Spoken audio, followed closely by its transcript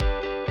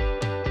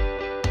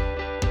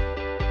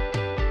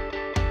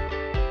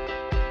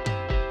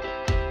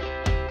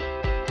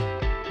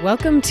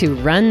Welcome to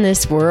Run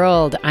This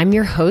World. I'm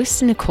your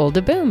host, Nicole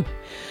DeBoom.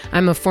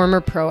 I'm a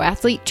former pro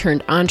athlete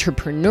turned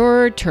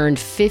entrepreneur turned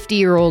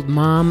 50-year-old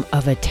mom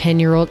of a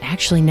 10-year-old,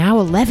 actually now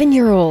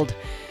 11-year-old.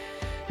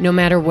 No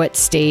matter what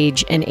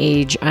stage and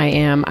age I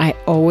am, I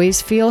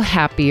always feel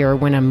happier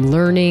when I'm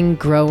learning,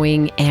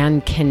 growing,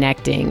 and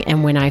connecting.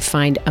 And when I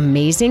find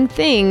amazing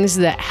things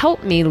that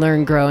help me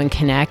learn, grow, and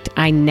connect,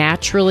 I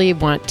naturally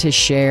want to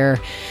share.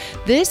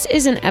 This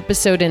is an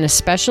episode in a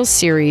special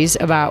series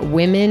about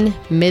women,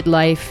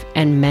 midlife,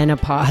 and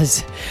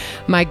menopause.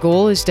 My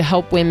goal is to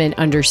help women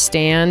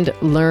understand,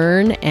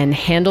 learn, and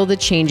handle the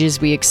changes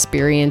we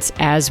experience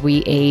as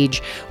we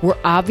age. We're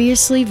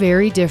obviously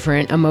very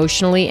different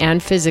emotionally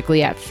and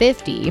physically at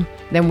 50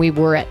 than we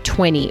were at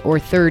 20 or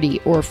 30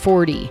 or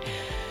 40.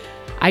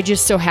 I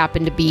just so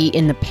happen to be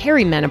in the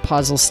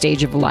perimenopausal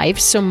stage of life,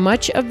 so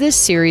much of this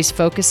series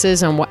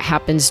focuses on what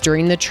happens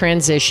during the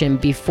transition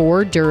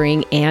before,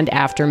 during, and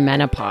after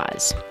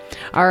menopause.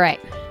 All right,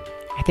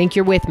 I think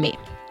you're with me.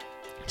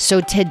 So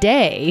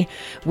today,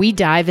 we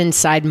dive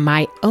inside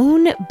my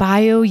own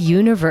bio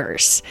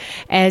universe.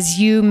 As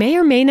you may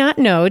or may not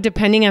know,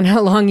 depending on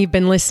how long you've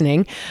been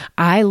listening,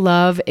 I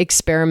love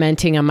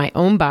experimenting on my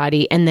own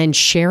body and then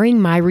sharing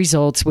my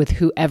results with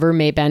whoever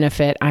may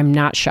benefit. I'm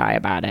not shy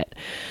about it.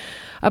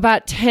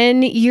 About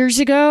 10 years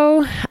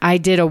ago, I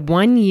did a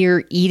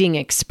 1-year eating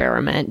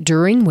experiment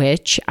during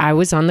which I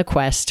was on the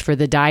quest for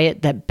the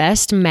diet that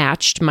best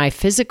matched my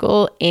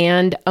physical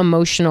and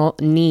emotional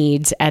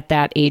needs at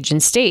that age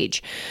and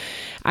stage.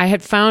 I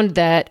had found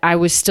that I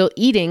was still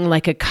eating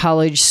like a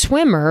college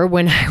swimmer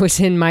when I was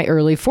in my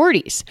early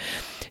 40s.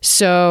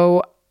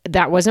 So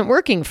that wasn't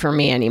working for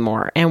me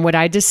anymore. And what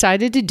I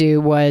decided to do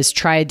was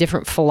try a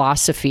different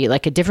philosophy,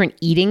 like a different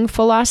eating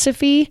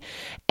philosophy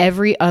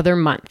every other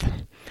month.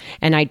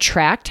 And I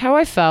tracked how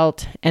I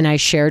felt and I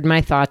shared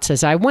my thoughts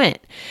as I went.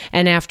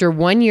 And after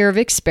 1 year of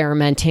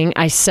experimenting,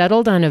 I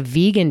settled on a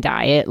vegan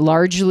diet,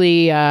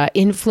 largely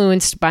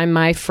influenced by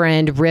my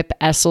friend Rip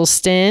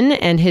Esselstyn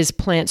and his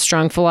Plant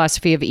Strong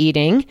philosophy of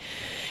eating,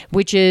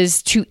 which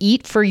is to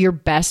eat for your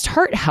best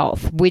heart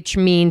health, which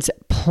means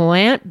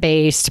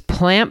plant-based,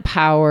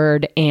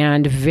 plant-powered,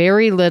 and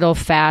very little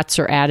fats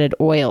or added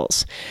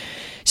oils.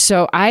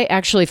 So I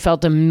actually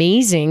felt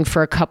amazing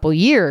for a couple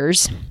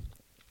years.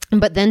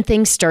 But then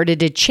things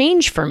started to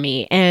change for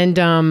me. And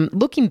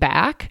looking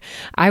back,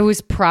 I was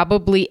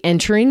probably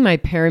entering my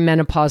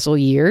perimenopausal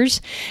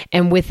years.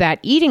 And with that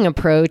eating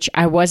approach,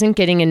 I wasn't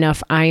getting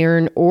enough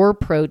iron or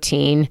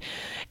protein.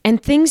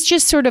 And things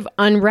just sort of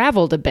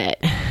unraveled a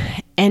bit.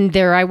 And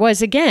there I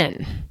was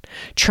again,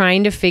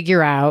 trying to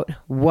figure out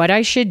what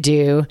I should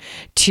do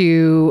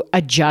to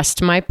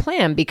adjust my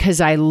plan because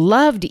I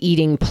loved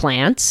eating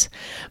plants,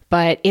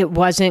 but it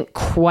wasn't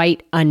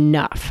quite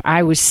enough.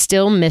 I was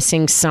still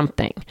missing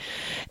something.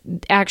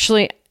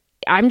 Actually,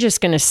 I'm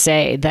just going to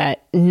say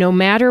that no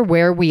matter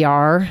where we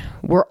are,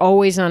 we're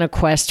always on a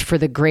quest for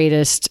the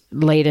greatest,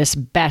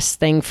 latest, best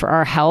thing for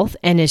our health.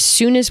 And as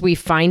soon as we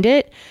find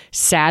it,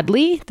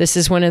 sadly, this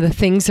is one of the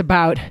things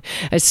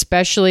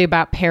especially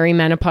about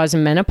perimenopause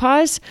and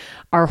menopause,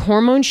 our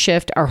hormones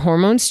shift, our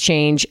hormones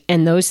change,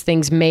 and those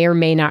things may or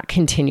may not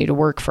continue to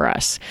work for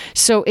us.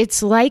 So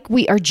it's like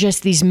we are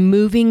just these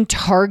moving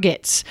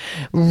targets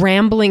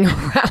rambling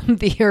around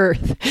the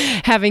earth,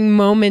 having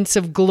moments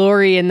of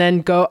glory and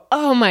then go,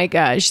 oh my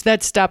gosh,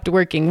 that stopped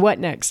working. What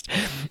next?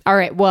 All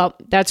right, well,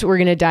 that's what we're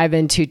going to dive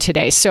into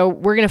today. So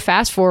we're going to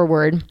fast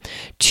forward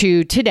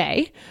to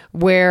today,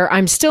 where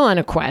I'm still on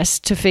a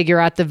quest to figure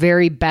out the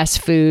very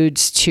best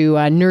foods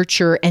to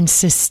nurture and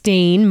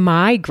sustain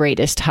my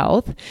greatest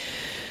health.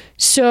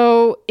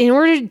 So in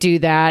order to do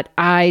that,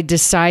 I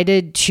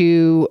decided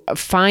to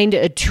find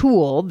a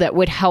tool that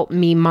would help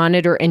me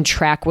monitor and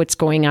track what's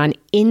going on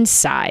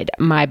inside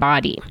my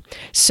body.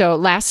 So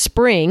last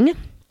spring,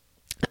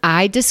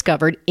 I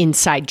discovered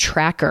Inside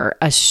Tracker,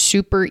 a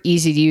super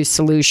easy to use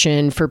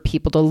solution for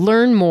people to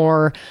learn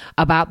more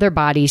about their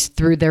bodies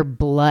through their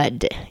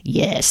blood.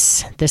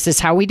 Yes, this is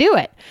how we do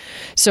it.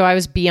 So I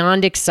was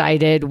beyond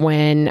excited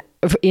when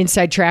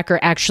Inside Tracker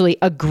actually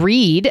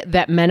agreed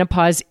that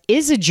menopause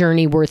is a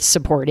journey worth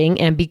supporting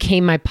and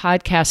became my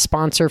podcast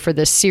sponsor for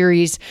this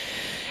series.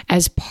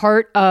 As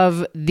part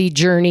of the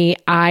journey,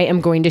 I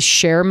am going to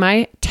share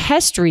my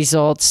test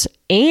results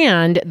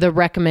and the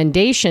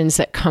recommendations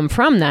that come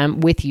from them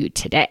with you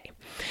today.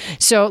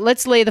 So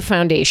let's lay the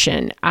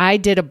foundation. I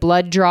did a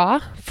blood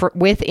draw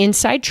with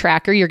Inside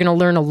Tracker. You're going to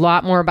learn a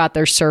lot more about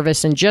their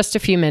service in just a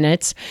few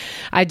minutes.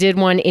 I did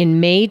one in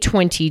May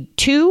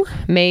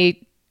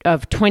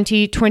of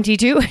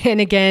 2022 and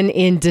again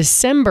in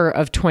December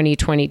of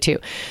 2022.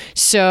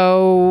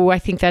 So I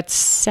think that's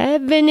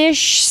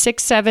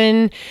 6,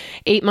 7,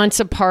 8 months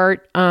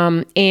apart.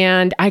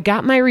 And I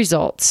got my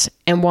results.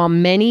 And while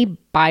many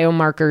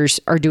biomarkers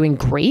are doing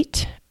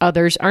great,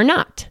 others are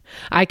not.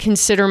 I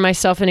consider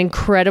myself an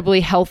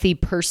incredibly healthy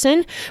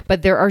person,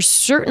 but there are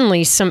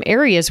certainly some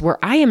areas where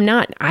I am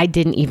not. I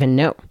didn't even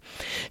know.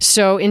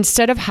 So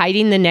instead of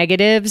hiding the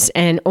negatives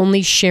and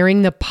only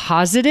sharing the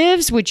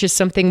positives, which is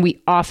something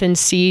we often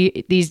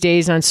see these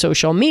days on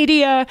social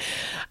media,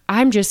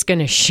 I'm just going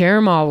to share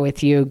them all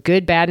with you,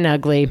 good, bad, and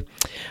ugly.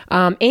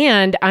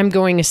 And I'm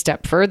going a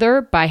step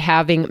further by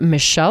having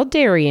Michelle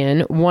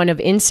Darien, one of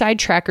Inside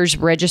Tracker's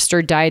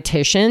registered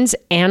dietitians,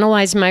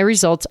 analyze my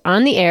results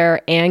on the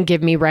air and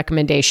give me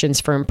recommendations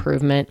for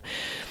improvement.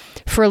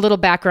 For a little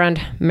background,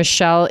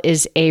 Michelle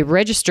is a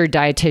registered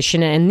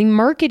dietitian and the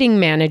marketing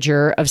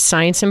manager of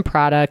science and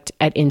product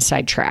at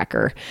Inside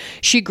Tracker.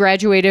 She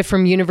graduated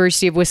from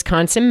University of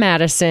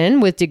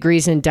Wisconsin-Madison with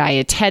degrees in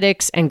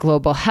dietetics and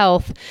global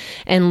health,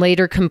 and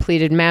later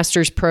completed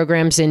master's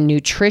programs in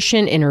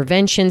nutrition,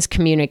 interventions,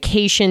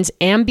 communications,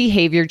 and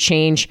behavior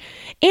change,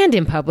 and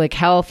in public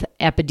health,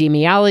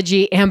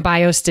 epidemiology, and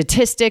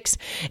biostatistics.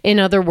 In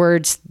other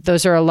words,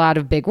 those are a lot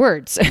of big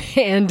words.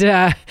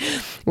 And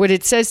what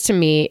it says to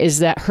me is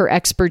that her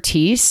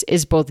expertise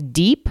is both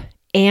deep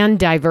and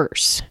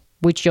diverse,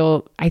 which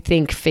you'll, I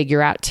think,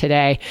 figure out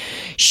today.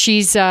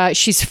 She's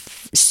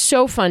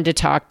so fun to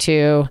talk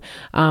to,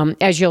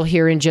 as you'll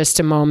hear in just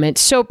a moment.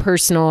 So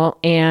personal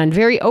and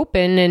very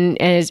open, and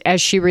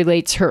as she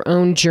relates her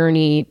own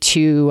journey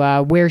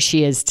to where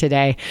she is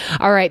today.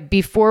 All right,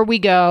 before we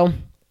go,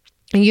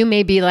 you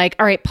may be like,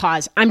 all right,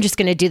 pause. I'm just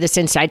going to do this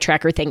Inside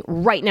Tracker thing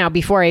right now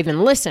before I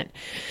even listen.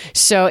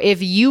 So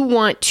if you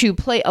want to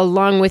play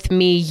along with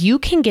me, you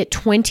can get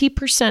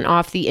 20%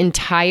 off the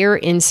entire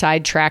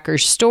Inside Tracker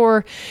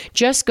store.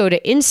 Just go to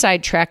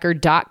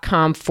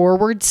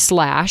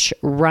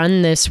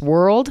insidetracker.com/run this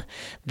world.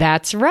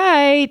 That's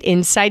right.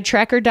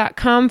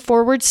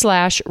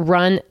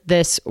 Insidetracker.com/run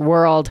this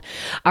world.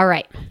 All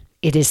right.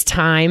 It is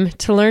time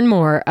to learn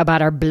more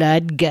about our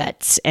blood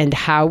guts and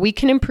how we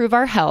can improve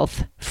our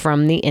health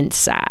from the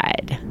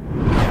inside.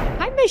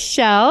 Hi,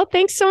 Michelle.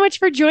 Thanks so much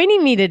for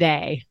joining me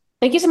today.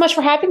 Thank you so much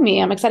for having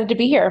me. I'm excited to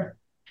be here.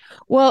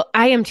 Well,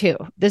 I am too.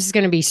 This is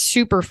going to be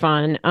super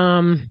fun.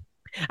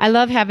 I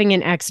love having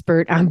an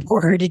expert on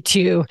board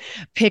to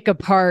pick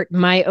apart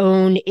my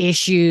own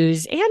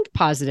issues and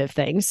positive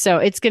things. So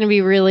it's going to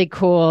be really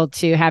cool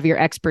to have your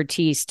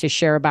expertise to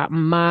share about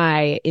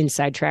my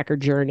Inside Tracker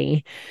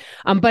journey.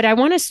 But I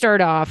want to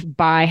start off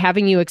by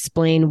having you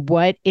explain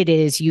what it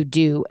is you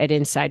do at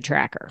Inside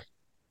Tracker.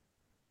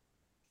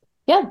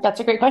 Yeah, that's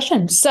a great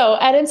question. So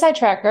at Inside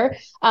Tracker,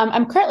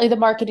 I'm currently the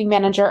marketing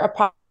manager of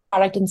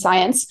product and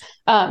science.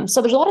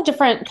 So there's a lot of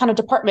different kind of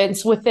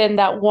departments within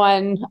that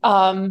one,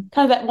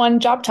 that one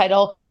job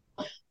title.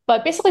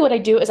 But basically what I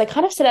do is I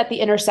kind of sit at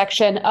the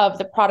intersection of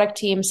the product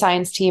team,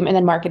 science team, and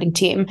then marketing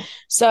team.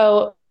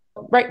 So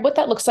what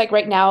that looks like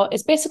right now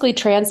is basically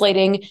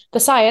translating the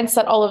science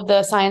that all of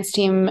the science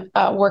team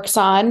works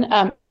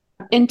on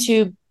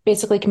into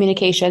basically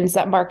communications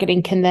that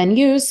marketing can then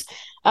use.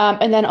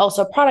 And then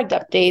also product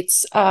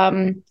updates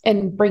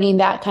and bringing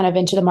that kind of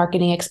into the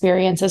marketing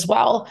experience as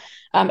well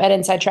at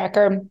Inside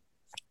Tracker.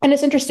 And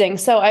it's interesting.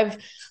 So I've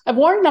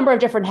worn a number of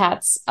different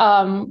hats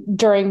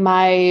during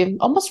my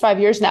almost 5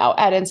 years now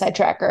at Inside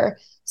Tracker.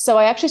 So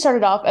I actually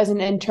started off as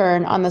an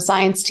intern on the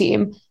science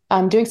team,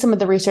 doing some of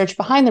the research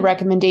behind the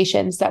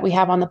recommendations that we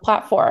have on the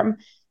platform.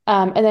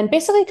 And then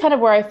basically kind of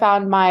where I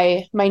found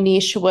my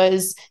niche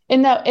was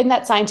in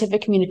that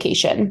scientific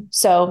communication.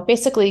 So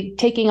basically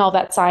taking all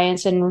that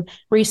science and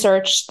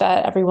research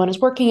that everyone is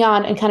working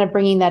on and kind of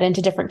bringing that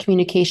into different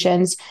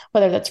communications,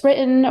 whether that's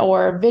written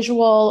or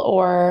visual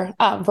or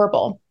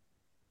verbal.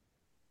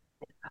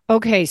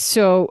 Okay,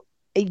 so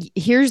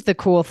here's the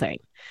cool thing.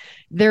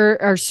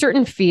 There are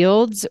certain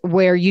fields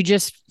where you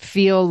just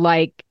feel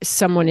like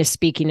someone is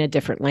speaking a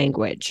different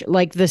language.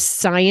 Like the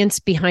science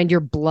behind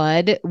your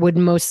blood would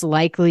most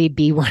likely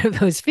be one of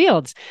those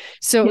fields.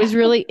 So it was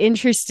really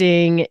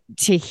interesting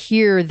to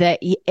hear that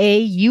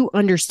you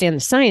understand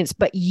the science,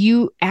 but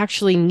you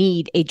actually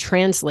need a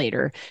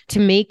translator to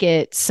make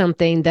it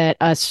something that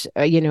us,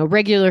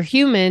 regular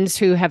humans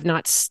who have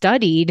not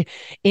studied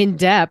in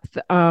depth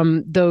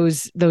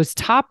those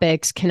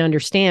topics can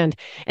understand.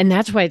 And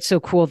that's why it's so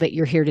cool that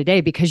you're here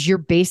today, because you're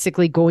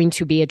basically going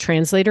to be a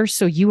translator.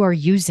 So you are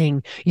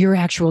using your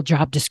actual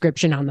job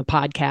description on the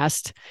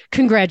podcast.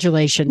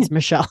 Congratulations,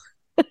 Michelle.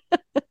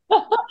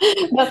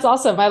 That's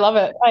awesome. I love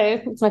it.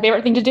 It's my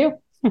favorite thing to do.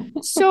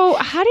 So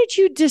how did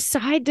you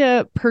decide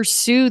to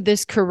pursue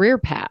this career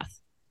path?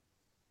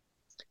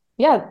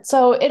 Yeah.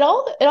 So it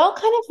all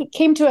kind of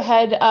came to a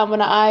head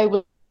when I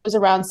was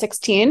around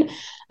 16.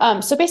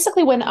 So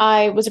basically when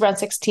I was around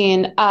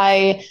 16,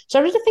 I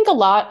started to think a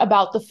lot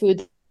about the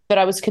food that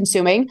I was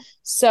consuming.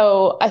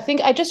 So I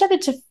think I just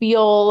started to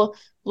feel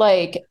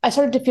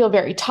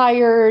very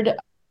tired.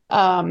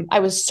 I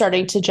was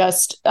starting to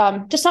just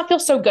not feel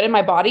so good in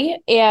my body.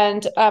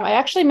 And I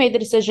actually made the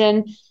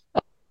decision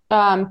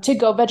to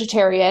go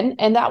vegetarian.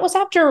 And that was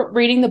after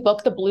reading the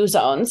book, The Blue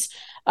Zones.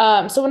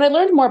 So when I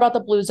learned more about the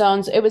blue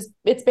zones,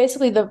 it's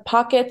basically the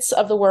pockets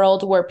of the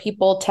world where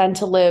people tend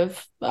to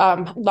live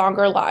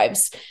longer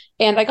lives.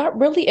 And I got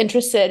really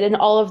interested in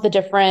all of the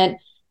different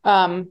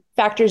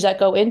factors that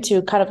go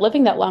into kind of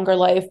living that longer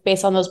life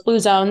based on those blue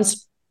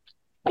zones.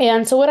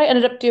 And so what I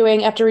ended up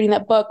doing after reading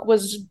that book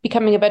was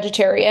becoming a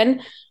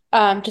vegetarian,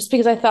 just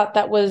because I thought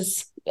that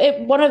was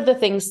one of the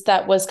things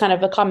that was kind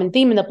of a common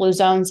theme in the Blue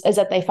Zones is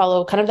that they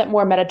follow kind of that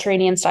more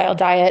Mediterranean style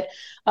diet,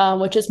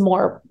 which is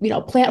more,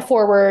 plant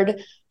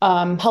forward,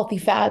 healthy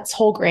fats,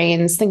 whole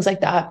grains, things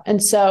like that.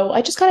 And so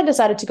I just kind of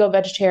decided to go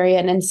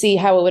vegetarian and see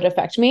how it would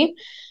affect me.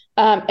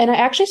 And I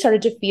actually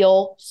started to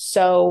feel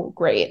so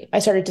great. I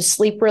started to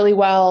sleep really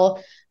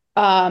well.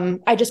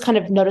 I just kind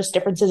of noticed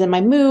differences in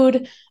my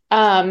mood.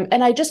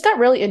 And I just got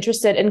really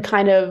interested in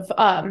kind of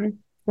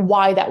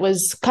why that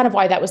was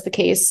the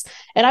case.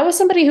 And I was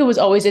somebody who was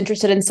always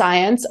interested in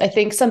science. I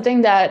think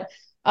something that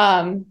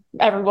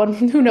everyone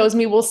who knows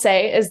me will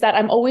say is that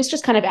I'm always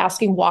just kind of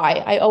asking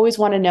why. I always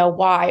want to know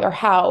why or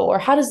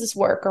how does this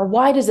work or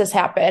why does this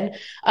happen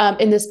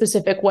in this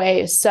specific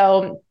way.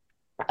 So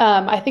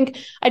I think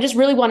I just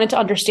really wanted to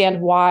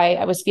understand why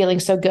I was feeling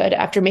so good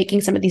after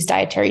making some of these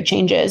dietary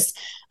changes.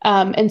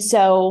 And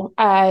so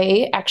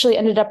I actually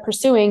ended up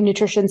pursuing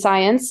nutrition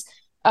science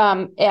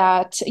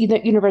at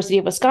the University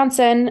of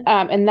Wisconsin.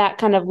 And that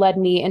kind of led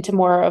me into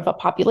more of a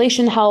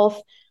population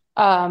health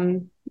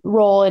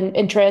role and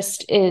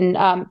interest in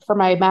for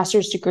my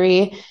master's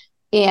degree.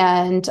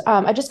 And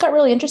I just got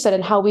really interested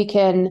in how we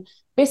can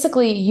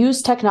basically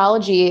use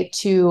technology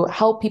to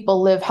help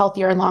people live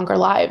healthier and longer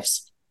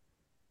lives.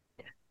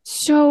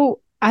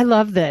 So I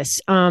love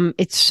this.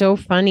 It's so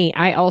funny.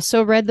 I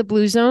also read the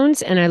Blue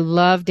Zones and I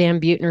love Dan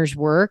Buettner's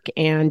work.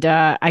 And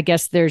I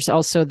guess there's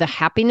also the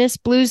happiness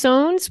Blue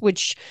Zones,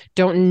 which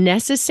don't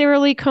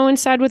necessarily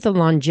coincide with the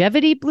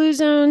longevity Blue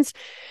Zones.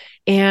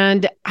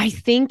 And I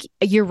think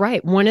you're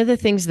right. One of the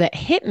things that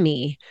hit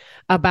me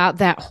about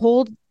that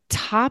whole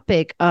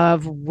topic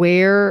of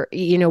where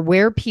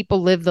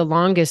people live the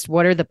longest,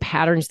 what are the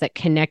patterns that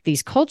connect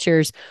these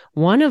cultures?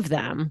 One of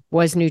them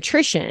was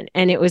nutrition.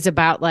 And it was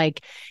about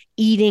like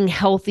eating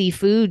healthy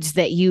foods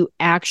that you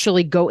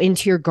actually go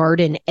into your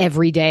garden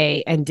every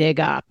day and dig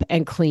up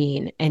and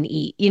clean and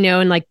eat,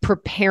 and like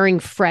preparing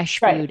fresh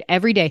food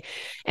every day.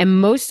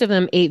 And most of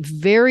them ate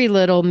very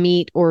little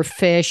meat or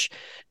fish.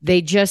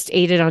 They just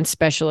ate it on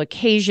special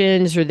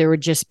occasions, or there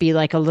would just be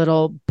like a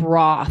little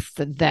broth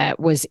that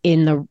was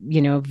in the,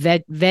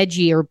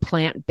 veggie or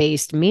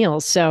plant-based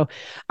meals. So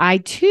I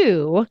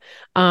too,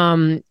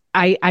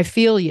 I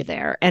feel you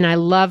there, and I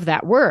love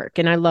that work,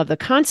 and I love the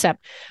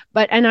concept.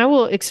 And I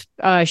will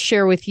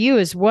share with you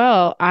as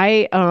well.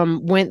 I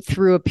went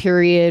through a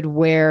period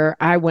where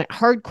I went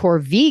hardcore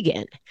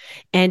vegan,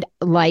 and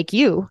like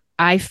you,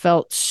 I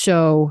felt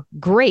so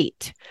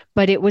great,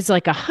 but it was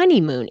like a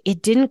honeymoon.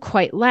 It didn't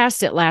quite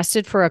last. It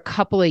lasted for a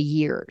couple of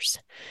years.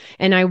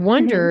 And I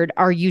wondered,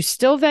 are you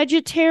still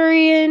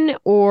vegetarian,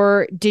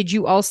 or did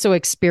you also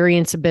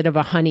experience a bit of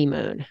a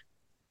honeymoon?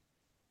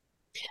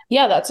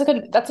 Yeah, that's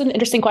an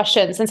interesting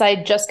question since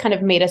I just kind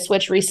of made a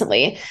switch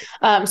recently.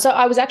 So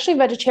I was actually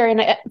vegetarian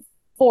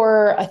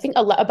for, I think,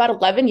 about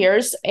 11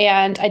 years,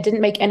 and I didn't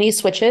make any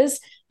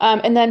switches.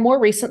 And then more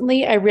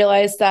recently, I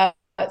realized that,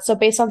 so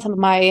based on some of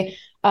my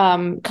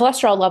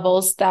cholesterol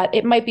levels, that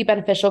it might be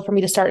beneficial for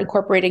me to start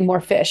incorporating more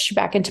fish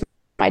back into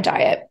my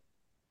diet.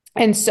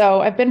 And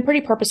so I've been pretty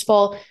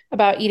purposeful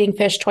about eating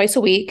fish twice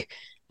a week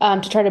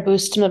to try to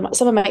boost some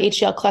of my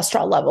HDL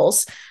cholesterol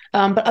levels.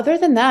 But other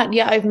than that,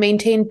 yeah, I've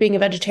maintained being a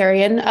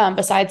vegetarian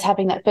besides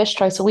having that fish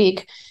twice a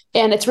week.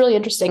 And it's really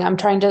interesting. I'm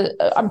trying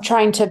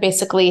to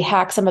basically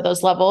hack some of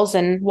those levels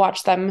and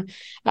watch them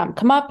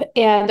come up.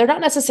 And they're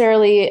not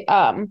necessarily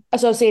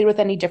associated with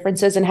any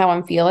differences in how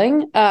I'm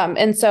feeling.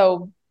 And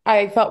so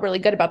I felt really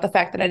good about the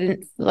fact that I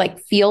didn't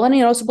feel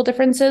any noticeable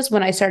differences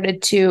when I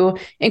started to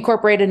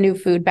incorporate a new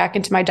food back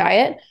into my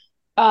diet.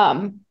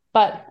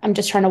 But I'm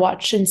just trying to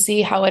watch and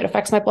see how it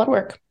affects my blood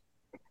work.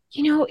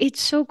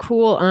 It's so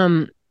cool.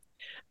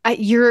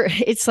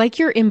 It's like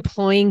you're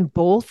employing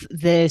both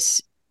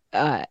this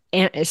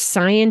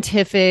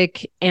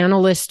scientific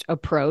analyst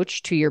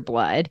approach to your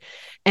blood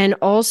and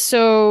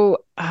also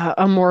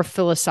a more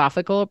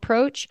philosophical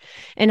approach.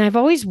 And I've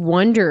always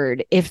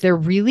wondered if there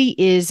really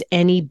is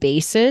any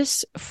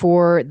basis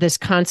for this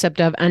concept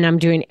of, and I'm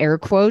doing air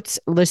quotes,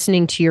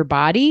 listening to your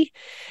body.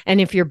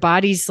 And if your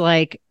body's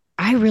like,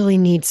 I really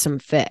need some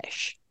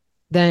fish,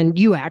 then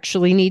you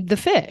actually need the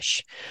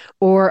fish.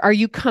 Or are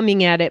you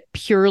coming at it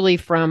purely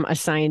from a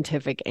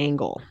scientific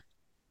angle?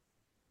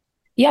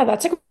 Yeah,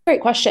 that's a great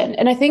question.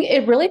 And I think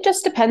it really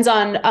just depends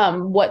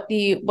on what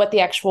the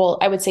actual,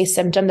 I would say,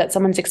 symptom that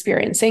someone's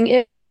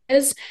experiencing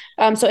is.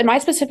 So in my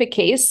specific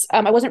case,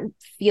 I wasn't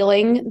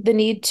feeling the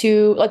need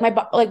to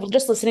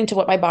just listening to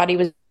what my body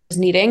was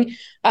needing.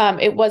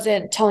 It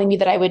wasn't telling me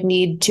that I would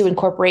need to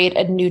incorporate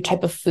a new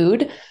type of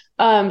food.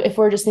 If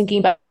we're just thinking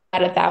about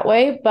it that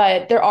way,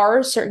 but there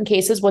are certain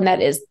cases when that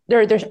is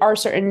there are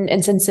certain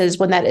instances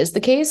when that is the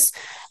case.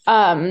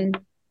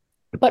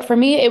 But for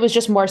me, it was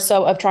just more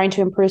so of trying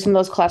to improve some of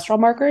those cholesterol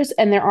markers,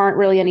 and there aren't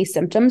really any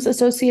symptoms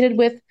associated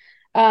with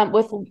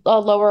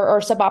lower or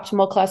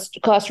suboptimal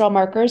cholesterol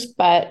markers.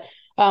 But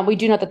we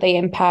do know that they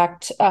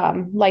impact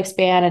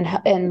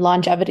lifespan and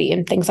longevity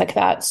and things like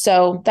that.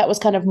 So that was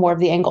kind of more of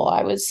the angle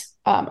I was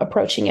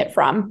approaching it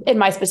from in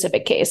my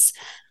specific case.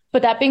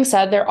 But that being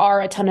said, there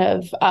are a ton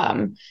of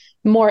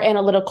more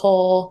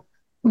analytical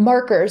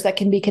markers that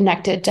can be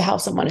connected to how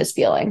someone is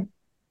feeling.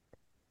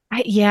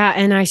 Yeah,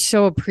 and I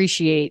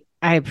appreciate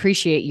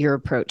your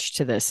approach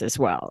to this as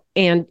well.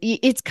 And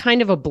it's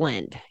kind of a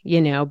blend,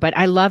 but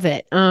I love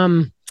it.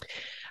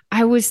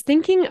 I was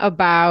thinking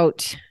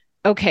about,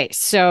 okay,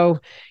 so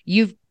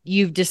you've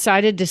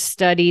decided to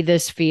study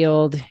this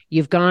field,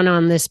 you've gone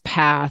on this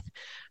path.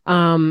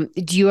 Do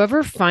you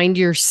ever find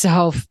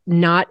yourself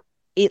not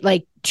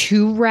like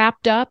too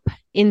wrapped up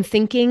in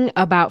thinking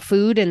about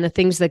food and the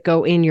things that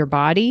go in your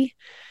body?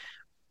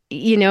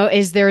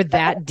 Is there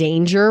that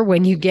danger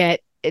when you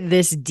get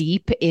this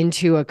deep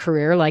into a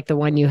career like the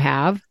one you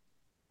have?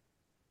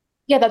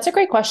 Yeah, that's a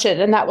great question.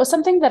 And that was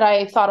something that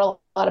I thought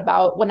a lot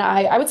about when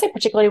I would say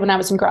particularly when I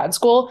was in grad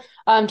school,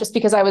 just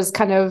because I was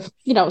kind of,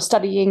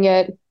 studying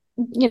it,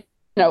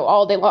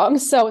 all day long.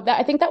 So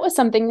I think that was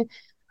something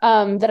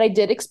that I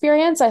did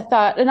experience. I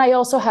thought, and I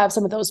also have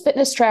some of those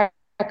fitness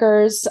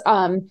trackers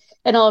and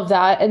all of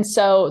that. And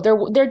so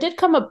there did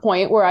come a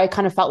point where I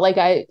kind of felt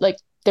like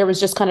there was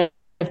just kind of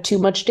too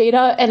much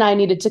data and I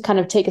needed to kind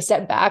of take a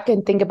step back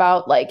and think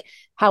about like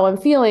how I'm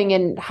feeling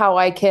and how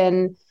I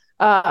can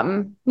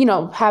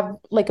have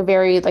like a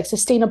very like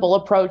sustainable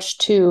approach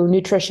to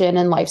nutrition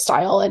and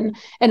lifestyle and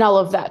all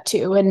of that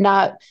too, and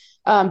not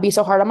be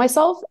so hard on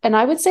myself. And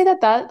I would say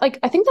that like,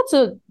 I think that's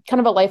a kind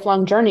of a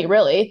lifelong journey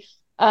really,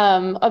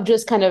 of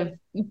just kind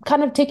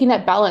of taking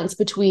that balance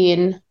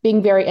between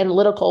being very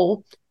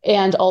analytical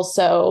and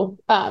also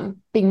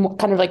being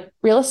kind of like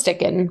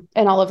realistic and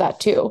all of that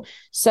too.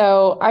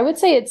 So I would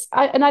say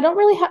I'm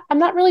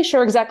not really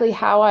sure exactly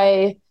how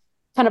I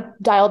kind of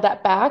dialed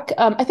that back.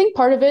 I think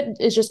part of it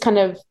is just kind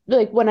of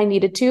like when I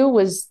needed to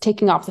was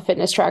taking off the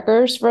fitness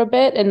trackers for a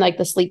bit and like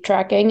the sleep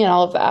tracking and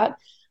all of that.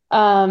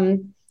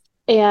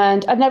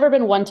 And I've never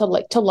been one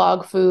to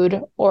log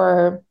food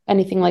or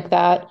anything like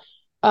that.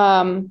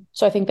 So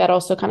I think that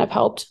also kind of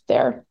helped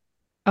there.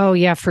 Oh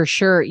yeah, for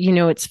sure.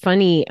 It's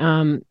funny.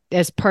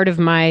 As part of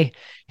my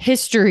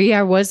history,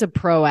 I was a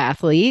pro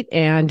athlete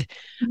and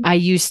I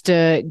used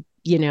to,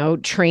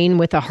 train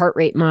with a heart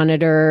rate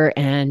monitor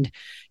and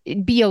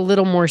be a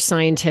little more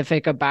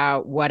scientific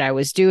about what I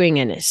was doing.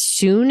 And as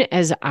soon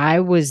as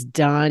I was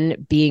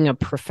done being a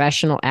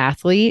professional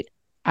athlete,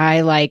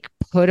 I like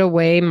put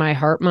away my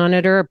heart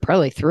monitor,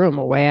 probably threw them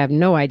away. I have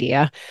no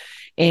idea.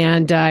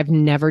 And I've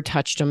never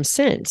touched them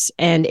since.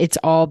 And it's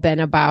all been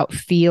about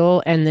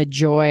feel and the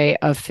joy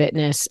of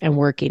fitness and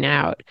working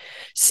out.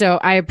 So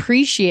I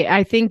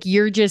think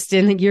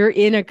you're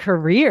in a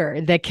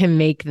career that can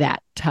make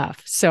that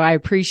tough. So I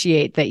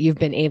appreciate that you've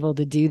been able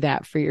to do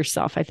that for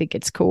yourself. I think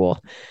it's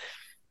cool.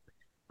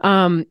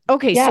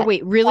 Okay. Yeah. So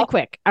wait, really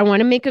quick. I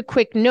want to make a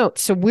quick note.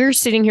 So we're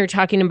sitting here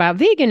talking about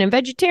vegan and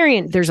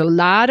vegetarian. There's a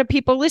lot of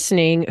people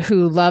listening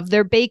who love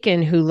their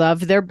bacon, who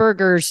love their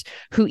burgers,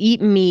 who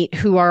eat meat,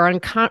 who are on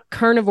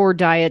carnivore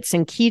diets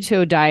and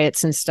keto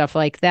diets and stuff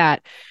like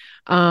that.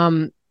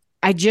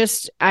 I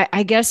guess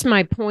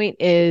my point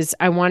is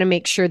I want to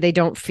make sure they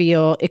don't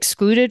feel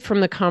excluded from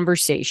the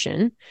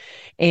conversation.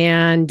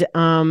 And,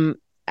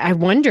 I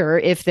wonder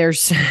if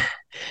there's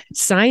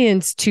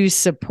science to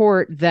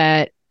support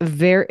that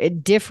very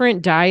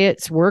different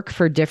diets work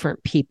for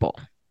different people.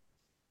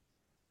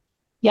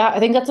 Yeah, I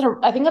think that's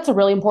a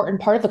really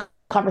important part of the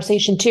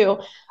conversation too.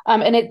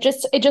 And it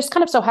just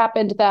kind of so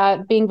happened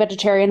that being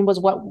vegetarian was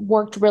what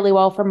worked really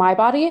well for my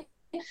body.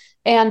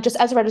 And just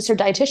as a registered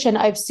dietitian,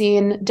 I've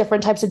seen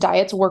different types of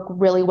diets work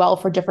really well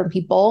for different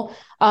people,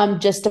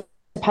 just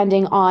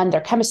depending on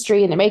their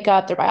chemistry and their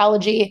makeup, their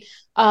biology,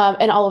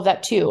 and all of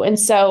that too. And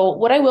so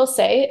what I will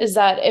say is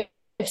that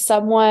if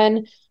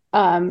someone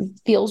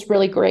feels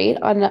really great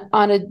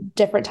on a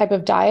different type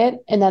of diet,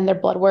 and then their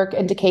blood work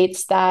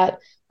indicates that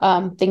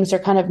things are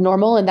kind of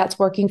normal and that's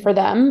working for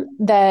them,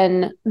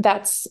 then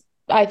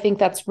I think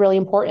that's really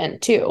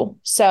important too.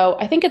 So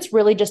I think it's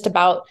really just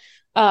about,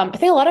 I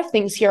think a lot of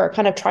things here are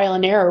kind of trial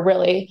and error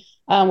really,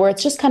 where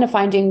it's just kind of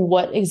finding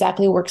what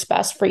exactly works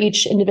best for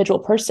each individual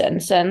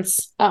person,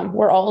 since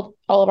all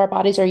of our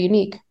bodies are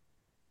unique.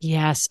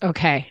 Yes.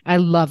 Okay. I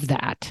love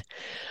that.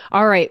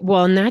 All right.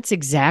 Well, and that's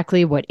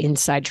exactly what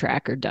Inside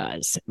Tracker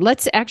does.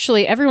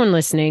 Everyone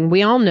listening,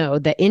 we all know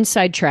that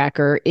Inside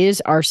Tracker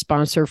is our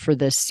sponsor for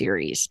this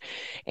series.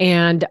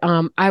 And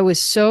I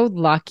was so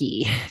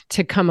lucky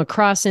to come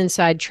across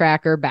Inside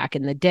Tracker back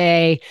in the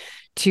day,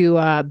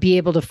 to be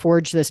able to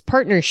forge this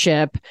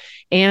partnership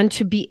and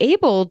to be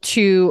able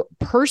to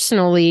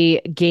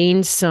personally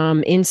gain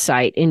some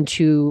insight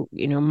into,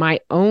 my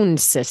own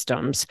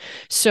systems.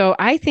 So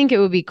I think it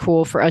would be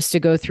cool for us to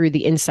go through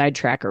the Inside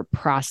Tracker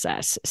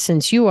process.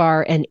 Since you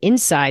are an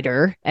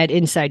insider at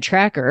Inside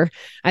Tracker,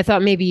 I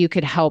thought maybe you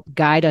could help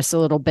guide us a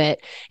little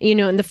bit.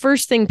 And the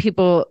first thing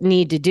people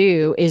need to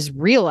do is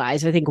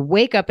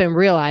wake up and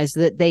realize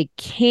that they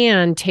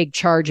can take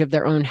charge of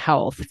their own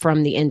health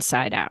from the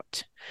inside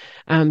out.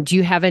 Do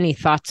you have any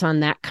thoughts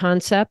on that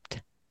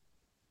concept?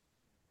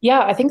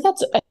 Yeah, I think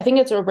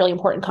it's a really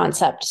important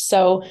concept.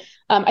 So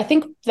I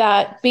think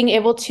that being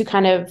able to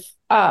kind of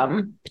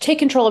take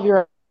control of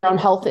your own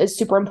health is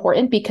super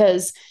important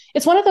because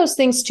it's one of those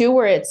things too,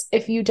 where it's,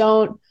 if you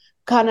don't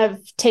kind of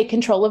take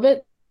control of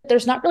it,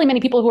 there's not really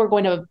many people who are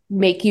going to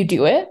make you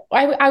do it,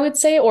 I would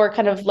say, or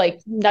kind of like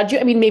nudge you.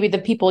 I mean, maybe the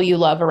people you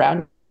love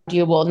around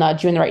you will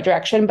nudge you in the right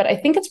direction, but I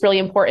think it's really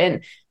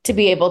important to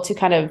be able to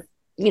kind of,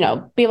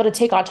 be able to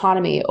take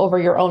autonomy over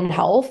your own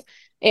health.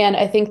 And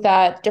I think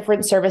that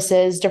different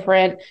services,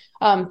 different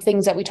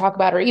things that we talk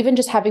about, or even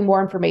just having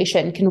more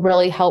information can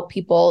really help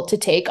people to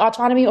take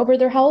autonomy over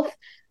their health.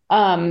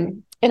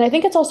 And I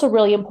think it's also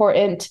really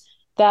important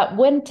that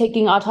when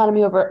taking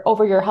autonomy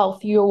over your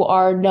health, you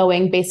are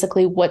knowing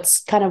basically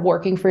what's kind of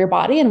working for your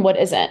body and what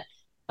isn't.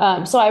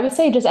 So I would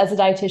say, just as a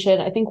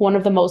dietitian, I think one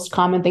of the most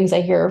common things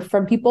I hear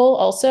from people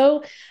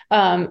also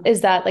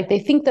is that, like, they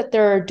think that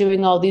they're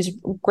doing all these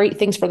great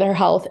things for their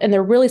health, and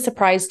they're really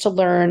surprised to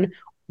learn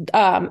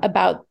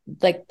about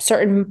like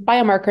certain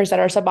biomarkers that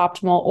are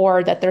suboptimal,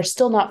 or that they're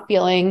still not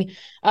feeling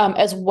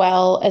as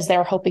well as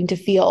they're hoping to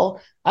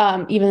feel,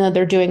 even though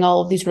they're doing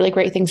all of these really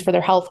great things for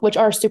their health, which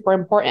are super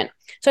important.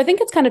 So I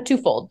think it's kind of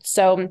twofold.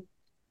 So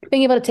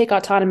being able to take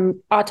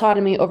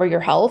autonomy over your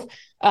health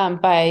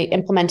by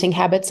implementing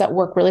habits that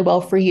work really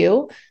well for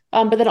you,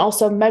 but then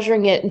also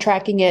measuring it and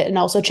tracking it, and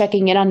also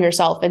checking in on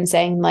yourself and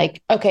saying,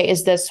 like, okay,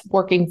 is this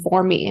working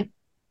for me?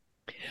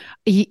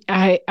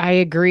 I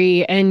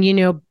agree. And,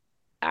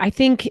 I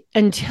think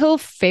until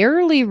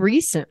fairly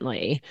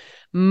recently,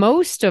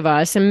 most of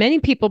us, and many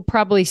people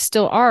probably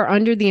still are,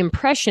 under the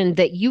impression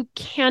that you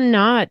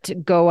cannot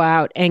go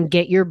out and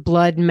get your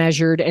blood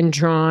measured and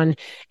drawn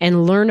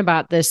and learn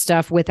about this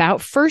stuff without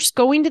first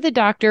going to the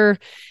doctor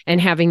and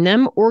having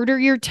them order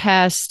your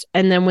test.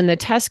 And then when the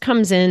test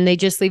comes in, they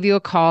just leave you a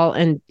call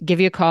and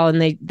give you a call,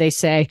 and they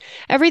say,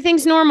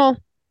 everything's normal.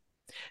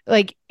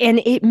 Like,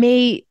 and it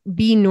may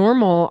be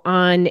normal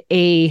on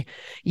a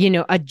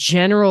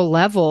general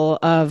level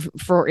of,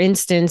 for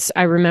instance,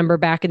 I remember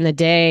back in the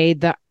day,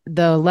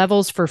 the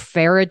levels for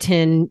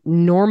ferritin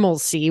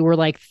normalcy were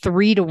like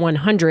 3 to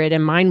 100,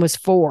 and mine was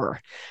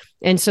 4.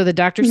 And so the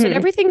doctor said,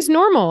 everything's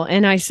normal.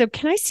 And I said,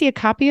 can I see a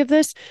copy of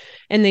this?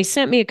 And they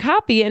sent me a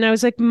copy, and I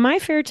was like, my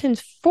ferritin's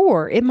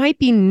 4. It might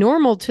be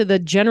normal to the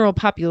general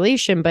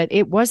population, but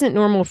it wasn't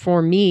normal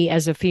for me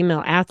as a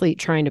female athlete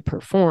trying to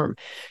perform.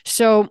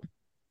 So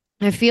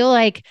I feel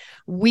like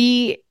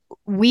we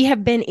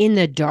have been in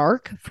the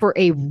dark for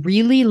a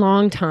really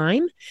long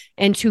time,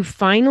 and to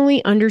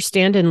finally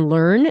understand and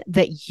learn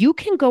that you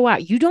can go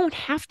out, you don't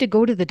have to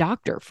go to the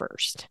doctor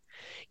first.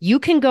 You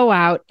can go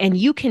out and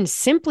you can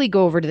simply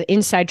go over to the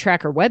Inside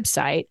Tracker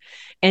website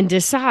and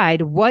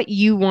decide what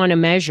you want to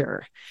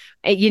measure.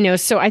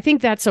 So I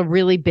think that's a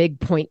really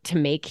big point to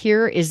make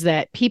here, is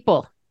that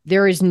people,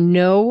 there is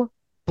no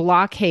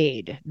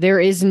blockade. There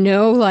is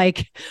no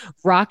like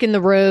rock in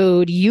the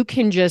road. You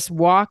can just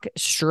walk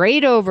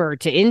straight over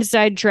to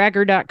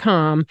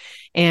insidetracker.com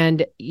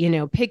and,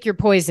 pick your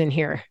poison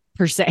here,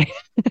 per se.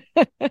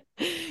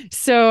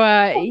 So,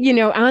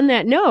 on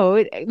that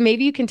note,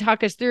 maybe you can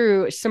talk us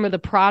through some of the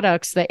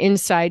products that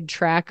Inside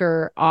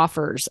Tracker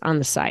offers on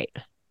the site.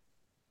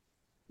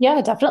 Yeah,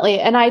 definitely.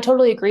 And I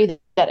totally agree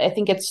that I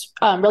think it's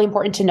really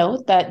important to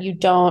note that you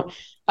don't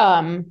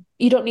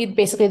need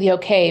basically the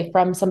okay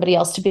from somebody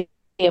else to be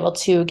able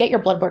to get your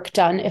blood work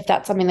done if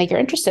that's something that you're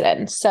interested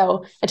in.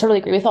 So I totally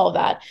agree with all of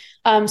that.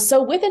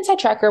 So with Inside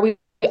Tracker, we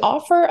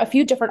offer a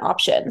few different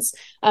options.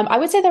 I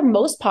would say their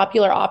most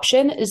popular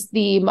option is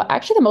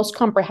actually the most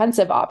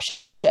comprehensive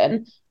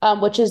option,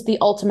 which is the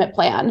Ultimate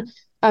Plan.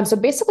 So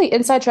basically,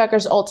 Inside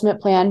Tracker's Ultimate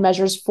Plan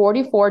measures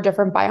 44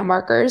 different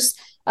biomarkers.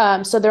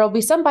 So there will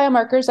be some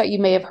biomarkers that you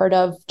may have heard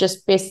of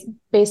just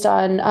based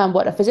on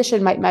what a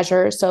physician might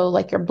measure. So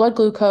like your blood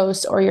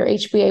glucose or your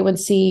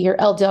HbA1c, your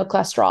LDL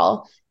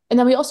cholesterol. And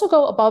then we also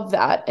go above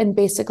that and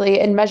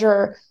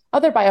measure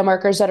other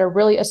biomarkers that are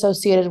really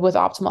associated with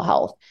optimal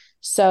health.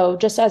 So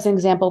just as an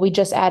example, we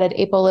just added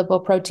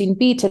apolipoprotein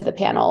B to the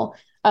panel,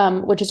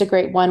 which is a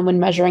great one when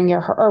measuring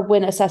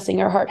when assessing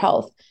your heart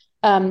health.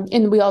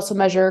 And we also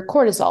measure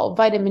cortisol,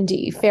 vitamin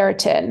D,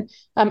 ferritin,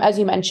 as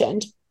you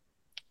mentioned.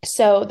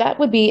 So that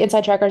would be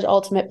Inside Tracker's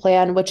Ultimate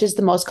Plan, which is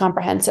the most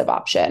comprehensive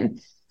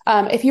option.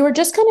 If you were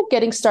just kind of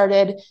getting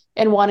started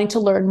and wanting to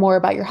learn more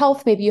about your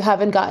health, maybe you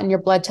haven't gotten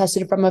your blood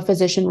tested from a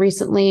physician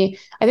recently,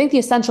 I think the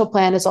Essential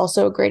Plan is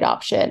also a great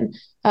option,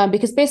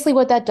 because basically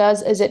what that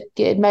does is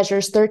it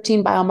measures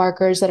 13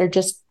 biomarkers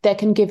that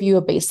can give you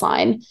a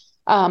baseline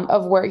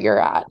of where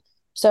you're at.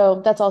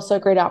 So that's also a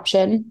great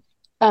option.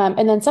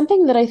 And then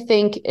something that I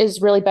think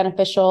is really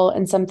beneficial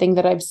and something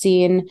that I've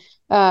seen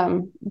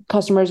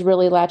customers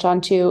really latch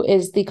onto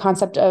is the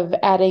concept of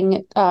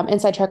adding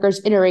Inside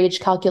Tracker's inner age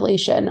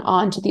calculation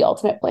onto the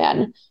Ultimate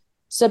Plan.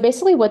 So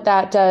basically what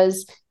that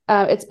does,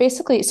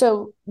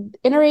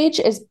 inner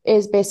age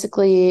is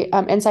basically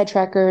Inside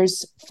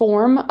Tracker's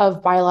form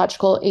of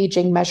biological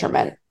aging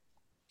measurement.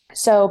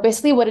 So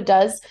basically what it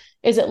does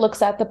is it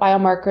looks at the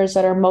biomarkers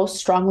that are most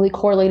strongly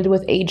correlated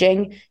with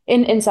aging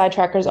in Inside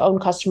Tracker's own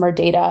customer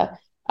data,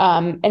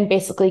 and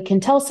basically can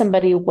tell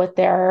somebody what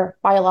their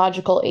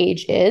biological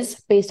age is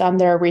based on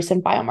their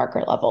recent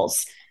biomarker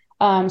levels.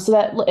 So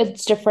that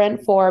it's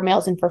different for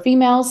males and for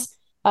females.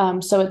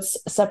 So it's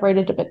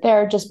separated a bit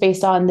there just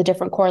based on the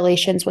different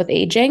correlations with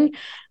aging.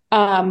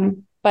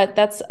 But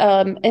that's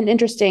an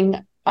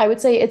interesting, I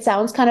would say it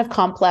sounds kind of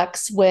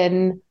complex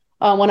when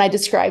I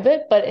describe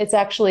it, but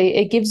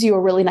it gives you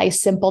a really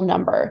nice simple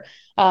number.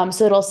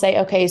 So it'll say,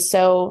 okay,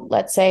 so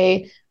let's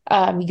say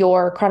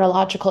your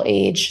chronological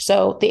age.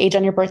 So the age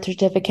on your birth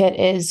certificate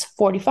is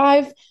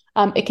 45.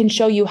 It can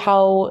show you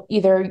how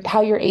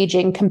you're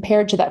aging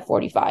compared to that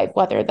 45,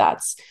 whether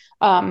that's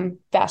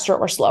faster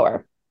or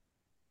slower.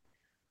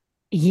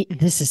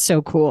 This is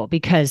so cool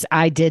because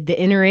I did the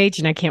inner age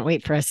and I can't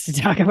wait for us to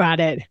talk about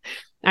it.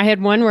 I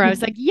had one where I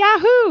was like,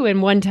 Yahoo!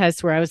 And one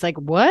test where I was like,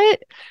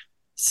 what?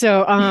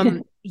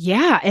 So,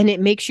 yeah. And it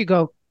makes you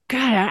go,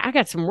 God, I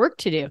got some work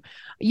to do.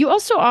 You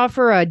also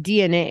offer a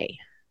DNA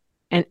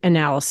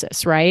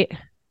analysis, right?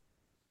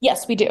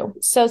 Yes, we do.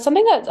 So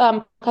something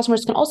that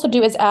customers can also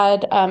do is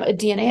add a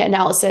DNA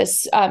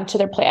analysis to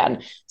their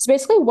plan. So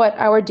basically what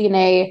our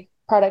DNA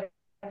product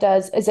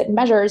does is it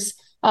measures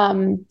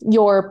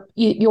your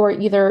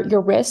either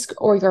your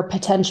risk or your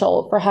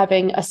potential for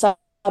having a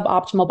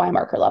suboptimal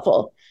biomarker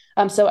level.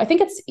 So I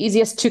think it's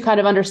easiest to kind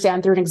of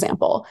understand through an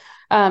example.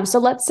 So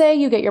let's say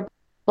you get your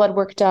blood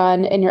work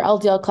done and your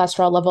LDL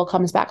cholesterol level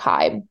comes back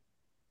high.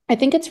 I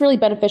think it's really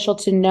beneficial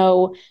to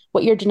know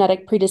what your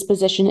genetic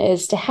predisposition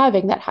is to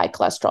having that high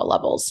cholesterol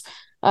levels.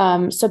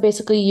 So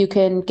basically you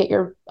can get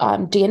your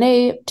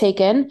DNA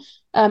taken.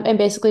 And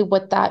basically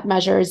what that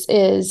measures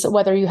is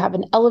whether you have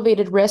an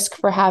elevated risk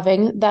for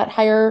having that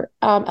higher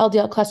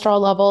LDL cholesterol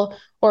level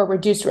or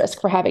reduced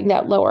risk for having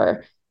that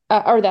lower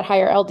or that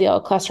higher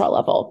LDL cholesterol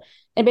level.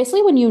 And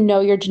basically when you know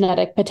your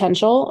genetic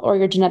potential or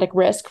your genetic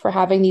risk for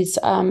having these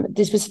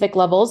specific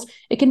levels,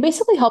 it can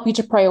basically help you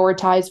to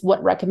prioritize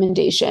what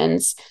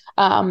recommendations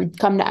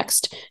come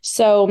next.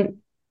 So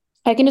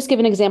I can just give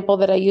an example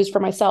that I use for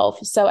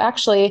myself. So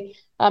actually,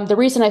 the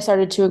reason I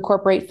started to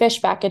incorporate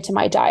fish back into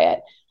my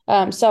diet.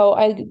 So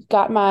I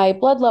got my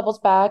blood levels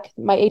back.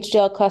 My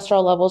HDL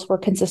cholesterol levels were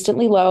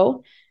consistently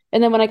low.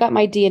 And then when I got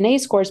my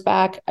DNA scores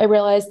back, I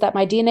realized that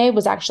my DNA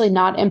was actually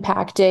not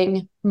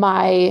impacting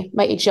my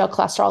HDL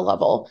cholesterol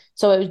level.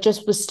 So it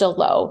just was still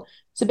low.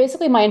 So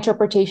basically my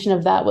interpretation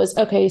of that was,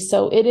 okay,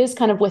 so it is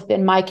kind of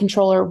within my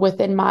control or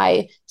within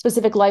my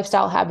specific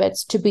lifestyle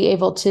habits to be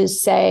able to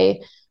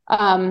say,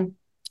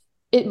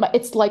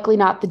 it's likely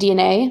not the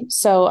DNA.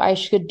 So I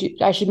should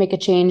make a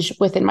change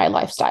within my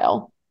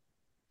lifestyle.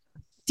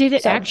 Did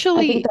it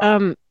actually,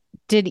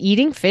 did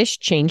eating fish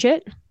change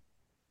it?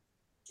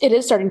 It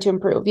is starting to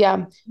improve.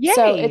 Yeah. Yay.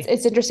 So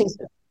it's interesting.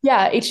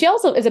 Yeah. HDL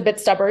also is a bit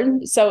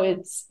stubborn. So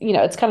it's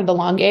kind of the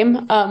long game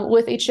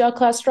with HDL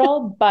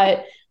cholesterol,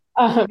 but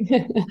I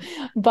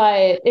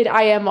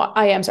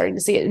am starting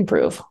to see it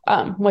improve,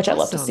 which I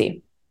love to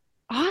see.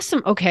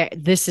 Awesome. Okay.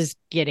 This is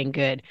getting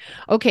good.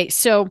 Okay.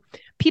 So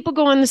people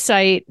go on the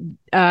site,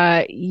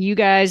 you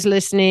guys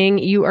listening,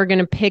 you are going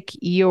to pick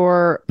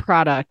your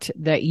product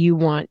that you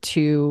want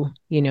to,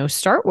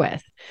 start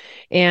with.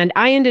 And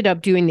I ended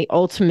up doing the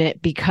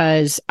ultimate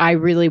because I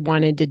really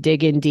wanted to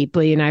dig in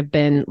deeply. And I've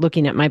been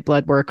looking at my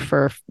blood work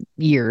for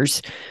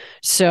years.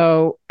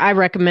 So I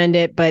recommend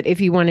it. But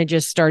if you want to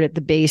just start at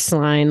the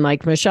baseline,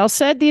 like Michelle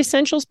said, the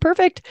Essentials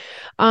Perfect.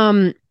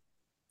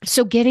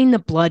 So getting the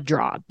blood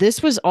draw,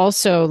 this was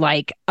also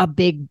like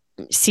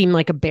seemed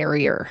like a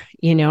barrier.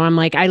 I'm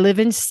like, I live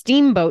in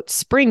Steamboat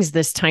Springs,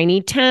 this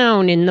tiny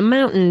town in the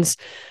mountains.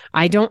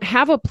 I don't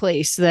have a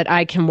place that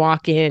I can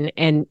walk in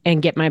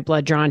and get my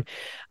blood drawn.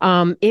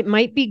 It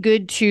might be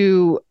good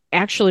to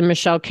actually,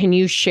 Michelle, can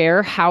you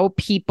share how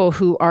people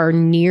who are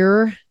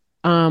near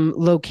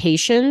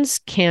locations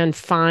can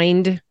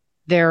find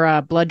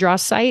their blood draw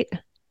site?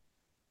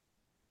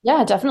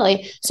 Yeah,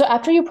 definitely. So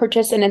after you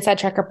purchase an Inside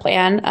Tracker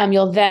plan,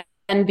 you'll then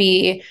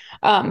be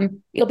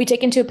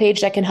taken to a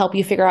page that can help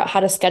you figure out how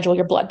to schedule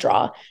your blood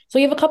draw. So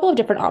you have a couple of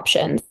different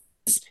options.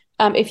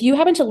 If you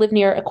happen to live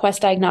near a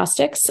Quest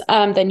Diagnostics,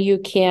 then you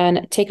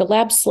can take a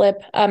lab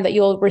slip that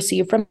you'll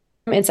receive from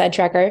Inside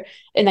Tracker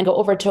and then go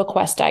over to a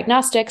Quest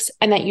Diagnostics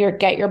and then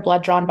get your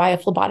blood drawn by a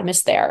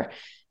phlebotomist there.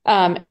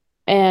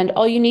 And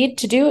all you need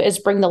to do is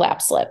bring the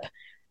lab slip.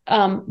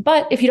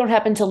 But if you don't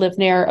happen to live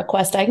near a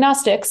Quest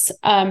Diagnostics,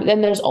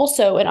 then there's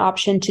also an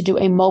option to do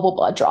a mobile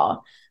blood draw.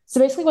 So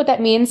basically what that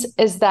means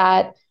is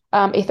that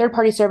a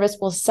third-party service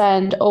will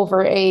send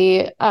over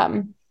a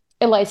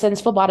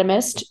licensed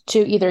phlebotomist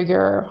to either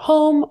your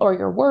home or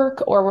your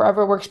work or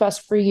wherever works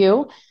best for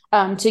you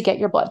to get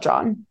your blood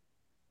drawn.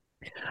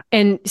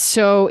 And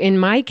so in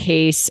my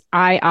case,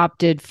 I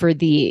opted for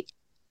the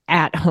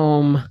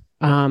at-home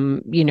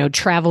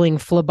traveling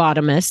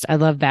phlebotomist. I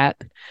love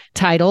that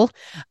title.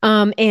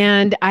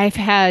 And I've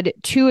had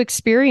 2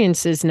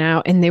 experiences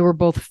now, and they were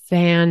both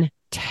fantastic.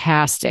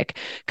 fantastic.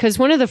 Because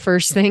one of the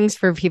first things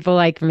for people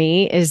like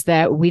me is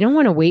that we don't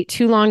want to wait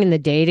too long in the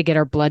day to get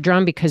our blood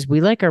drawn because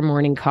we like our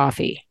morning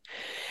coffee.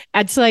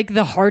 It's like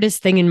the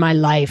hardest thing in my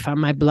life on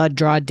my blood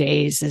draw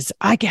days is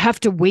I have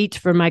to wait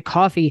for my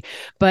coffee.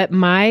 But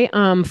my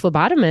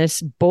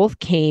phlebotomists both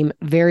came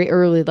very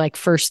early, like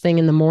first thing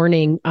in the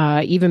morning,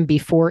 even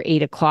before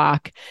 8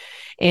 o'clock.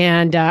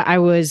 And I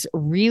was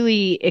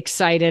really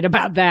excited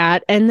about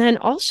that. And then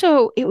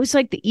also, it was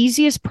like the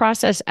easiest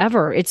process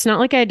ever. It's not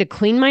like I had to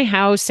clean my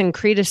house and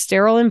create a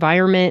sterile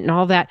environment and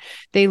all that.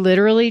 They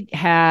literally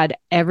had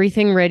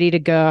everything ready to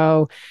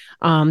go.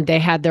 They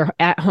had their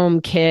at-home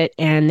kit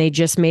and they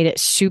just made it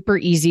super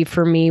easy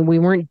for me. We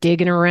weren't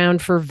digging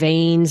around for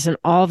veins and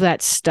all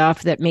that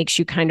stuff that makes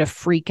you kind of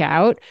freak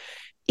out.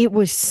 It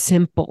was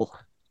simple.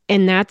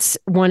 And that's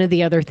one of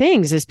the other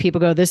things is people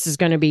go, this is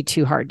going to be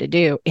too hard to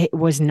do. It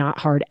was not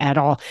hard at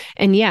all.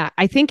 And yeah,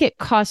 I think it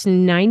cost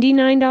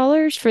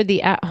 $99 for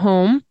the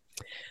at-home,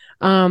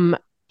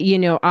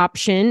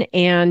 option.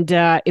 And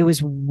it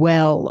was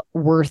well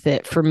worth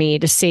it for me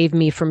to save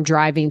me from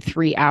driving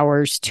 3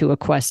 hours to a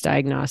Quest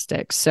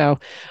Diagnostics. So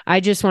I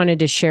just wanted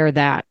to share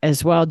that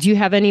as well. Do you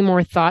have any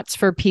more thoughts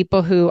for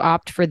people who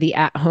opt for the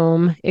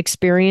at-home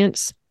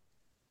experience?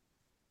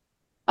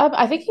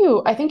 I think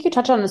you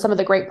touched on some of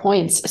the great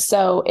points.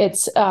 So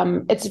it's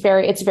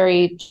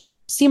very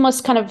seamless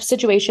kind of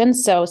situation.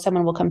 So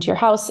someone will come to your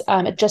house.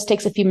 It just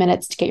takes a few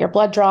minutes to get your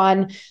blood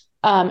drawn.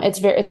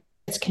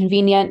 It's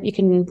convenient. You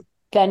can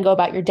then go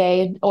about your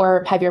day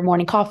or have your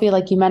morning coffee,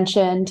 like you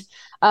mentioned.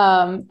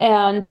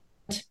 And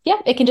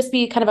yeah, it can just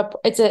be kind of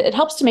it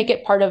helps to make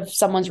it part of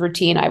someone's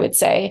routine, I would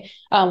say,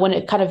 when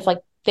it kind of like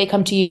they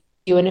come to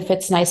you and it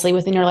fits nicely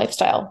within your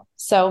lifestyle.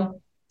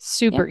 So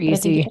super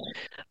easy.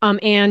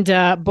 And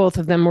both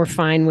of them were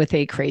fine with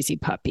a crazy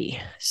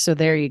puppy. So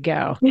there you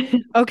go.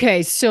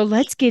 Okay, so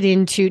let's get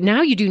into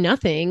now you do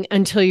nothing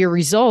until your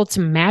results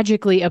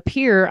magically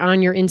appear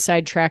on your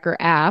Inside Tracker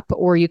app,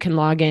 or you can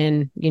log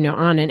in,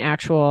 on an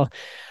actual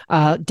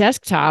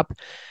desktop.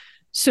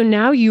 So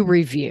now you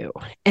review.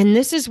 And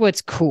this is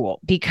what's cool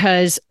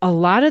because a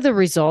lot of the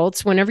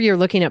results, whenever you're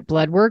looking at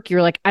blood work,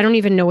 you're like, I don't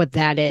even know what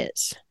that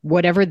is.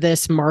 Whatever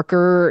this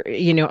marker,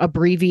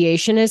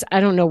 abbreviation is, I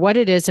don't know what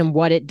it is and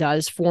what it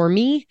does for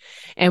me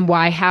and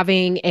why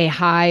having a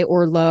high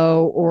or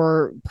low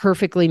or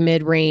perfectly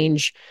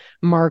mid-range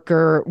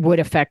marker would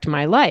affect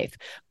my life.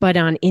 But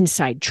on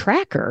Inside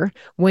Tracker,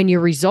 when your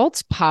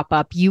results pop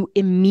up, you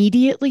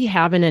immediately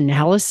have an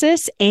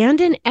analysis and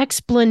an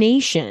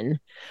explanation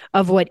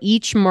of what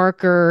each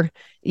marker,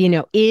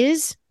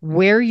 is,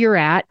 where you're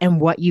at,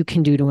 and what you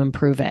can do to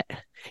improve it.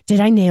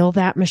 Did I nail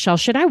that, Michelle?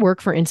 Should I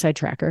work for Inside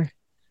Tracker?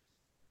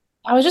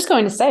 I was just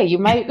going to say, you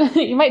might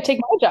take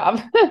my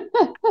job.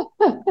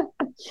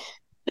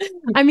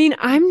 I mean,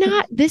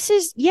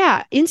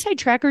 Inside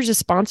Tracker is a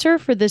sponsor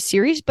for this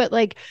series, but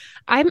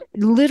I'm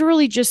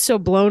literally just so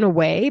blown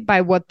away by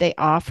what they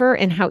offer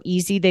and how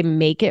easy they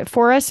make it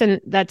for us.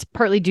 And that's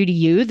partly due to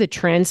you, the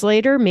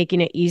translator,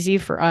 making it easy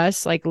for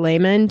us like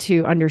laymen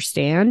to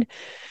understand.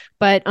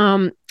 But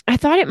I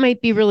thought it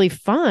might be really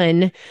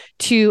fun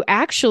to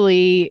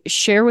actually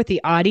share with the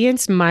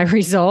audience my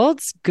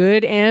results,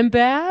 good and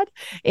bad,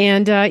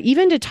 and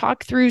even to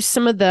talk through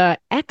some of the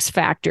X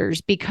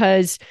factors,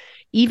 because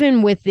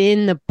even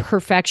within the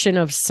perfection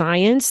of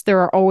science, there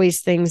are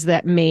always things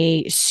that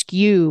may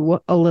skew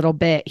a little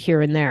bit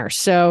here and there.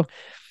 So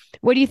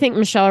what do you think,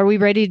 Michelle? Are we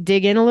ready to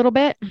dig in a little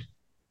bit?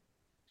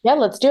 Yeah,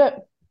 let's do it.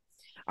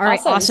 All right,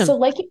 awesome.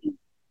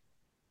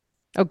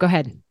 So go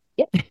ahead.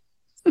 Yeah.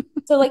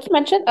 So like you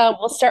mentioned,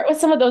 we'll start with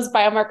some of those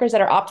biomarkers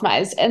that are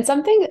optimized. And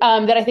something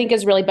that I think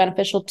is really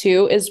beneficial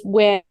too is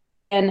when,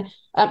 and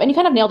you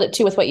kind of nailed it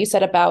too with what you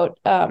said about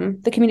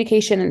the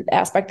communication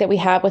aspect that we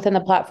have within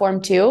the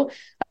platform too.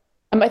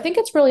 I think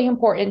it's really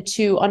important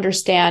to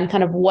understand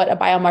kind of what a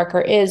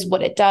biomarker is,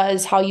 what it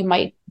does, how you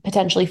might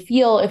potentially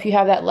feel if you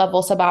have that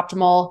level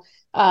suboptimal,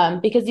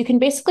 because you can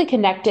basically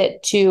connect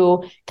it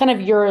to kind of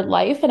your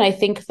life. And I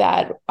think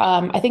that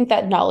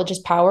knowledge is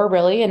power,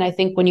 really. And I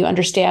think when you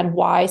understand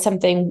why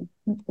something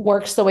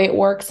works the way it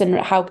works and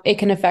how it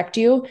can affect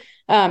you,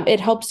 it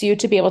helps you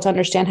to be able to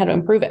understand how to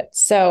improve it.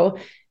 So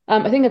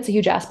I think that's a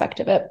huge aspect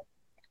of it.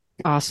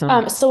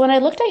 Awesome. So when I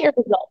looked at your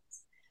results,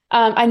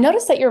 I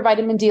noticed that your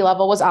vitamin D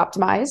level was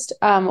optimized,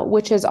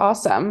 which is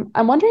awesome.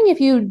 I'm wondering if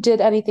you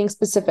did anything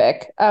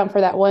specific for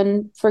that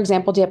one. For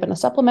example, do you happen to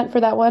supplement for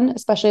that one,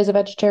 especially as a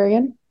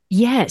vegetarian?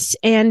 Yes.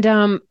 And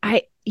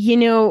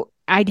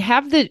I'd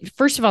have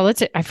first of all,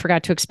 I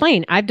forgot to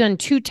explain. I've done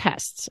 2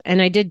 tests,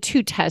 and I did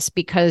 2 tests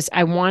because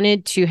I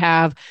wanted to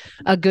have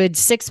a good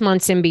 6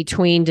 months in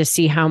between to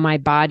see how my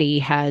body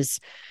has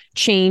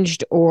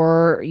changed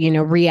or,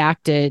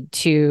 reacted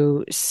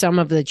to some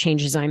of the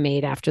changes I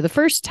made after the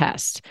first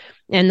test.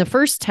 And the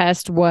first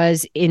test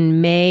was in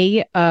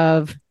May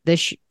of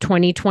this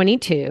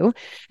 2022.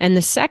 And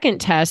the second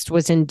test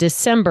was in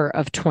December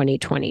of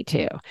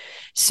 2022.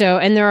 So,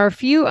 and there are a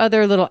few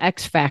other little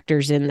X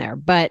factors in there,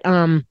 but,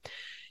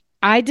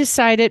 I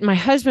decided my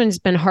husband's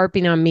been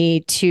harping on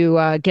me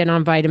to get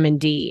on vitamin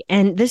D.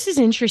 And this is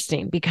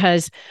interesting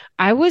because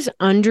I was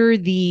under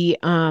the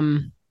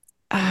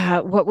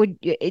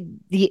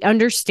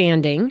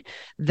understanding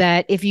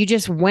that if you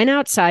just went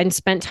outside and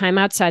spent time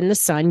outside in the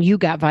sun, you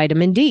got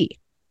vitamin D.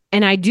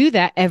 And I do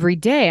that every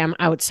day. I'm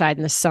outside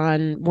in the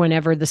sun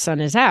whenever the sun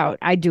is out.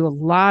 I do a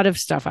lot of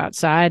stuff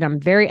outside. I'm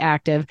very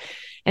active.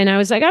 And I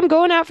was like, I'm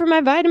going out for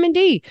my vitamin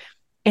D.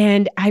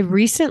 And I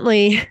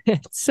recently,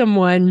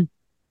 someone,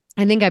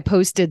 I think I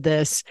posted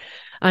this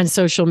on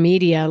social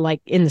media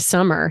like in the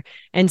summer,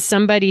 and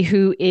somebody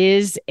who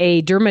is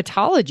a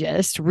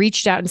dermatologist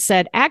reached out and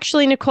said,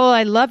 actually, Nicole,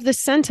 I love the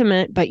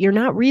sentiment, but you're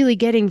not really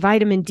getting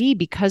vitamin D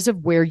because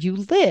of where you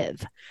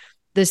live.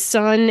 The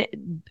sun,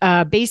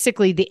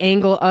 basically the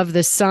angle of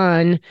the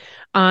sun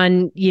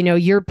on,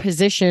 your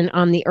position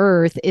on the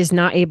earth is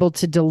not able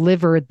to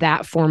deliver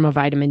that form of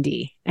vitamin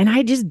D. And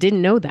I just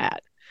didn't know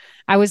that.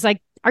 I was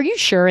like, are you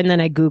sure? And then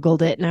I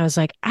Googled it and I was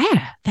like,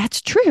 that's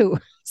true.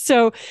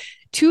 So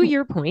to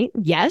your point,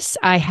 yes,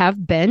 I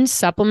have been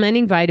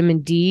supplementing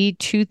vitamin D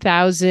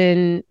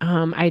 2000.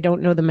 I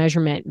don't know the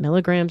measurement,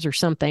 milligrams or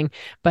something,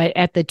 but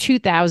at the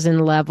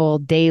 2000 level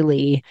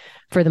daily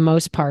for the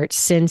most part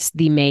since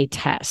the May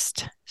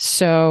test.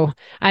 So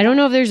I don't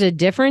know if there's a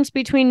difference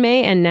between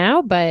May and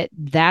now, but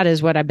that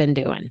is what I've been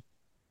doing.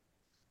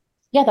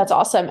 Yeah, that's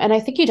awesome. And I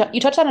think you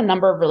touched on a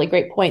number of really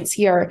great points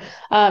here.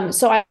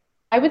 So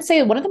I would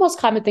say one of the most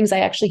common things I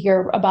actually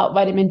hear about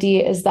vitamin D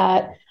is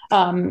that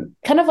kind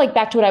of like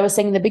back to what I was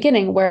saying in the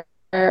beginning, where,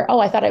 oh,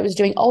 I thought I was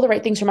doing all the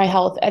right things for my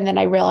health. And then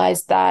I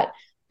realized that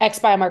X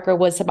biomarker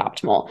was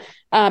suboptimal.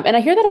 And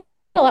I hear that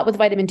a lot with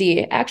vitamin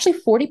D. Actually,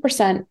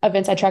 40% of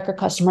Inside Tracker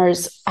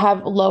customers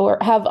have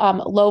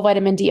low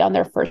vitamin D on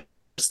their first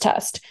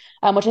test,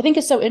 which I think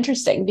is so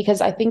interesting because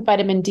I think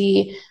vitamin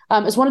D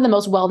is one of the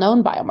most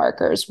well-known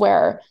biomarkers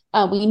where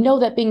we know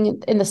that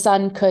being in the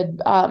sun could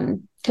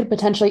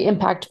potentially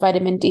impact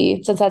vitamin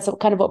D, since that's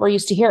kind of what we're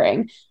used to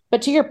hearing.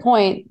 But to your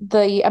point,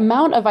 the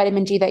amount of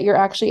vitamin D that you're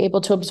actually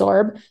able to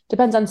absorb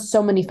depends on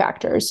so many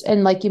factors.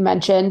 And like you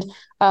mentioned,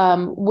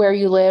 where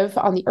you live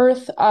on the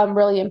earth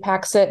really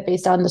impacts it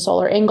based on the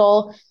solar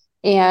angle.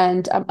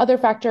 And other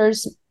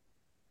factors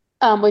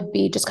would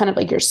be just kind of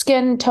like your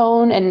skin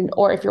tone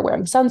or if you're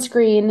wearing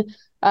sunscreen,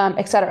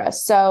 et cetera.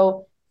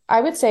 So I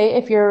would say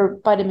if your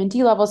vitamin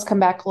D levels come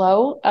back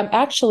low,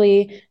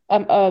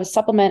 a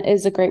supplement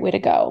is a great way to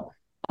go.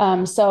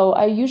 So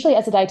I usually,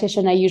 as a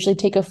dietitian, I usually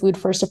take a food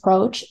first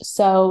approach.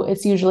 So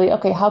it's usually,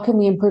 okay, how can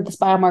we improve this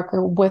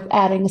biomarker with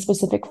adding a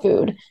specific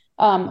food?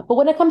 But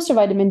when it comes to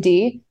vitamin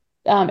D,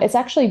 it's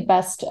actually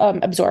best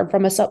absorbed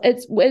from it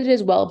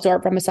is well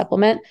absorbed from a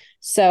supplement.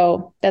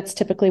 So that's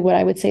typically what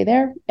I would say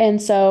there.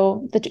 And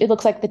so it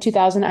looks like the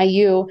 2000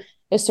 IU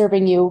is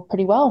serving you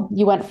pretty well.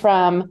 You went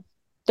from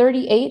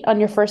 38 on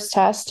your first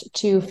test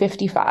to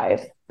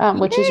 55,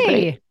 which is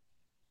great.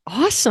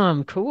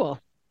 Awesome. Cool.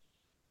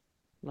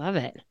 Love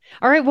it.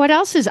 All right. What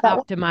else is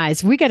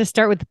optimized? We got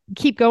to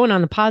keep going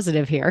on the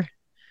positive here.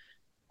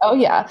 Oh,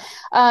 yeah.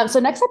 So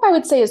next up, I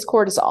would say is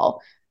cortisol.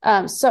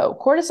 So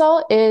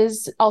cortisol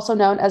is also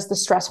known as the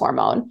stress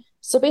hormone.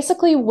 So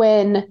basically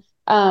when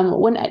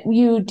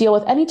you deal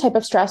with any type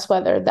of stress,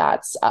 whether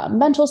that's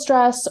mental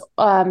stress,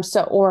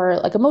 or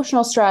like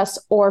emotional stress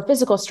or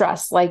physical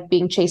stress, like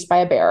being chased by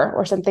a bear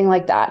or something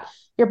like that,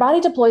 your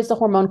body deploys the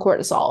hormone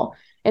cortisol.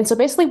 And so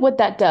basically what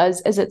that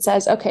does is it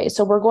says, okay,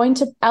 so we're going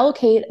to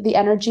allocate the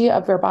energy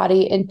of your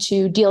body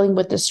into dealing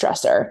with this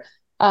stressor.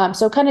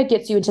 So it kind of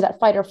gets you into that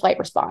fight or flight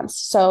response.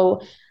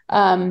 So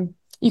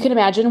you can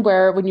imagine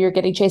where when you're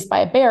getting chased by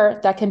a bear,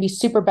 that can be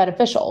super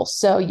beneficial.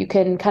 So you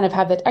can kind of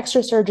have that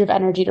extra surge of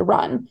energy to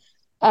run.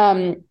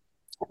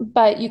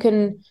 But you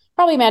can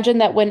probably imagine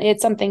that when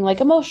it's something like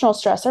emotional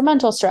stress or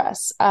mental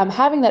stress,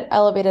 having that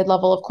elevated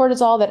level of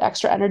cortisol, that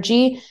extra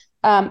energy,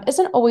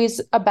 isn't always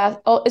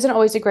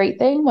a great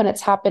thing when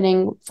it's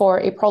happening for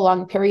a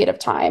prolonged period of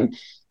time,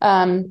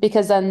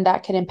 because then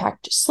that can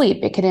impact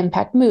sleep, it can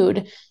impact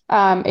mood,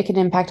 it can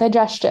impact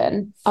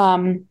digestion,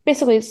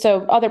 basically,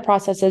 so other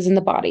processes in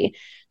the body.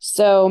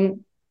 So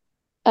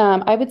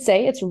I would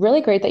say it's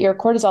really great that your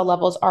cortisol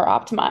levels are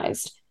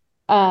optimized,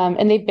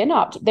 and they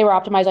were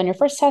optimized on your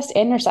first test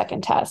and your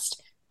second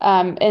test.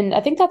 And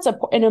I think that's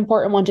an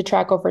important one to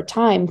track over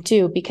time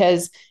too,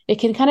 because it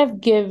can kind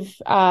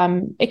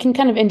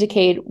of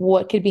indicate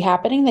what could be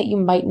happening that you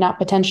might not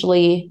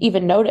potentially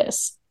even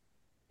notice.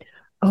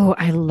 Oh,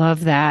 I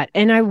love that.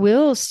 And I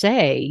will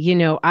say,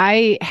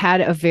 I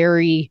had a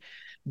very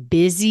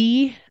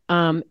busy,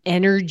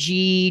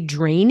 energy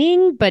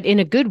draining, but in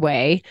a good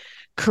way,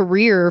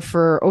 career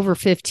for over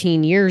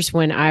 15 years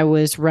when I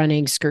was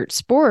running Skirt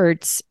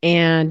Sports,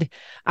 and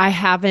I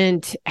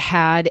haven't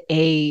had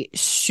a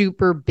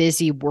super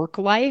busy work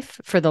life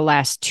for the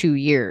last 2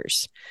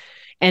 years.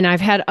 And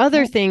I've had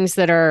other things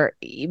that are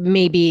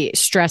maybe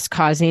stress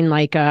causing,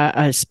 like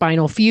a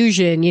spinal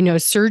fusion,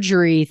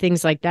 surgery,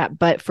 things like that.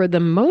 But for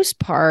the most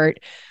part,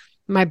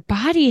 my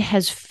body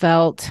has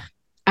felt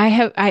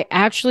I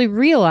actually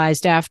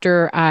realized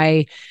after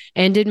I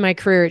ended my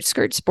career at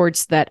Skirt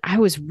Sports that I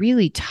was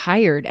really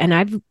tired, and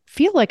I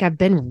feel like I've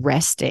been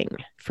resting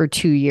for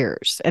 2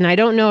 years. And I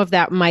don't know if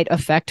that might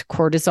affect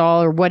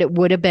cortisol or what it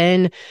would have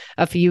been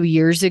a few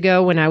years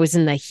ago when I was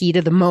in the heat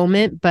of the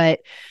moment. But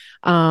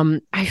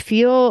I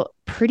feel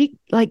pretty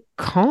like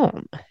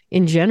calm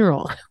in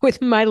general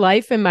with my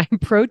life and my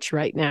approach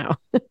right now.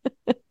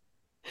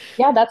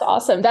 Yeah, that's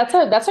awesome.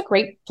 That's a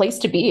great place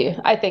to be,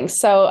 I think.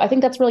 So I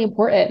think that's really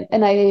important.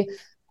 And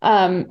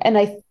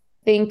I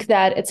think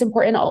that it's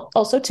important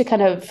also to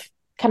kind of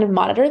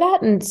monitor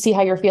that and see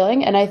how you're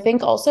feeling. And I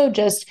think also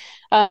just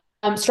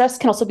stress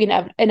can also be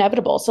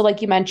inevitable. So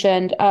like you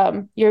mentioned,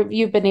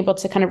 you've been able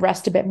to kind of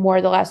rest a bit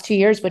more the last 2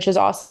 years, which is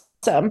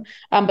awesome.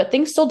 But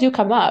things still do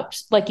come up,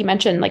 like you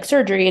mentioned, like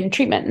surgery and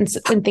treatment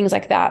and things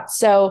like that.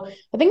 So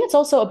I think it's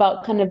also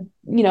about kind of,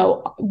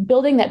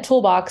 building that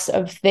toolbox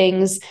of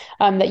things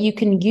that you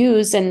can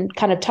use and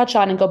kind of touch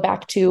on and go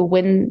back to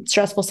when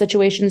stressful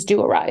situations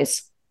do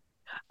arise.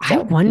 I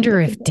So wonder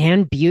if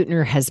Dan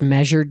Buettner has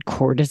measured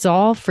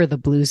cortisol for the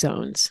blue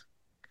zones.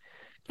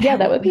 yeah,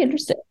 that would be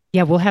interesting.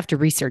 Yeah, we'll have to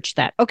research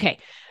that. Okay.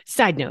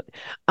 Side note.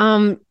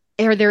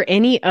 Are there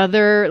any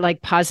other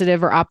like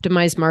positive or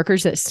optimized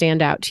markers that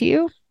stand out to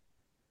you?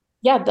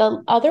 Yeah,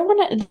 the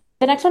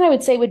next one I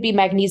would say would be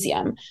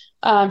magnesium.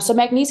 So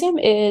magnesium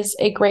is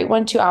a great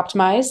one to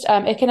optimize.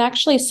 It can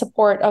actually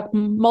support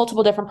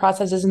multiple different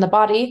processes in the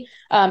body.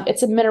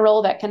 It's a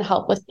mineral that can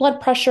help with blood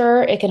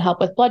pressure. It can help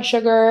with blood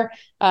sugar,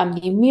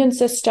 the immune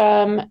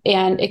system,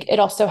 and it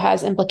also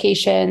has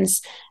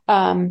implications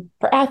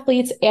for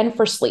athletes and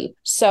for sleep.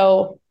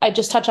 So I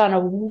just touch on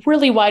a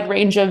really wide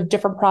range of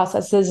different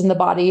processes in the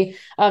body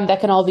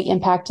that can all be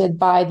impacted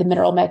by the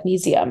mineral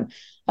magnesium.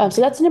 So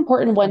that's an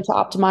important one to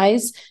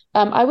optimize.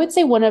 I would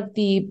say one of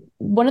the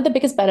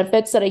biggest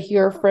benefits that I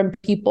hear from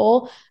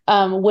people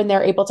when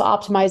they're able to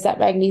optimize that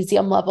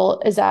magnesium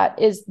level is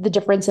the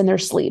difference in their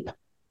sleep.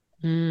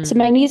 So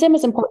magnesium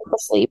is important for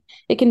sleep.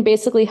 It can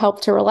basically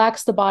help to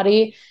relax the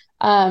body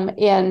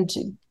and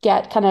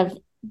get kind of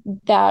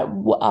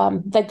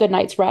that good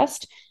night's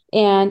rest.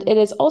 And it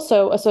is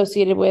also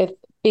associated with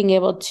being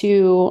able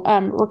to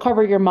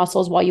recover your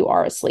muscles while you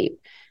are asleep.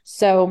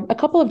 So a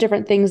couple of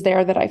different things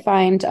there that I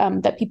find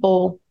that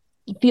people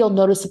feel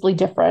noticeably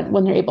different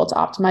when they're able to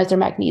optimize their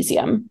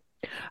magnesium.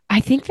 I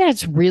think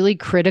that's really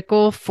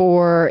critical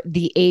for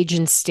the age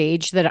and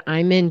stage that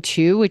I'm in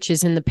too, which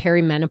is in the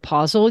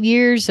perimenopausal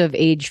years of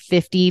age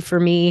 50 for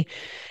me.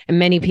 And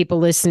many people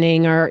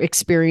listening are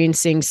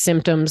experiencing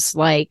symptoms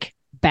like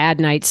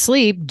bad night's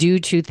sleep due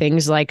to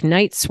things like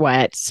night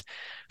sweats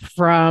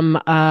from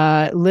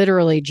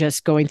literally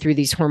just going through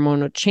these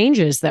hormonal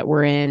changes that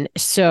we're in.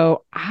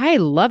 So I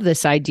love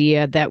this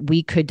idea that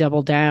we could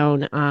double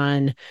down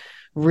on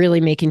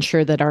really making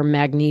sure that our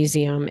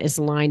magnesium is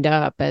lined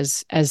up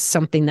as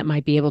something that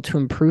might be able to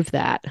improve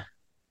that.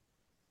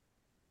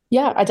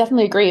 Yeah, I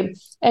definitely agree.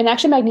 And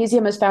actually,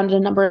 magnesium is found in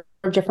a number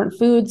of different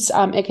foods.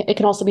 It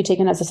can also be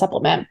taken as a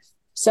supplement.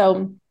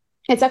 So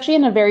it's actually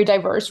in a very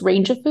diverse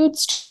range of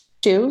foods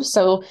too.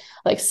 So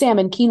like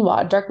salmon,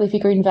 quinoa, dark leafy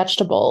green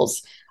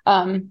vegetables,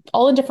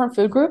 all in different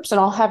food groups and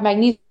all have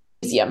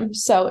magnesium.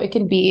 So it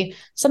can be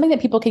something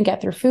that people can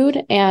get through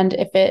food. And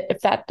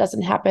if that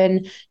doesn't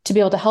happen to be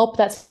able to help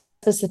that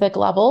specific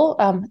level,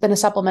 then a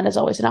supplement is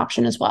always an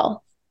option as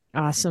well.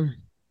 Awesome.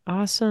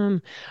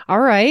 Awesome.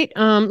 All right.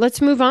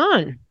 Let's move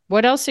on.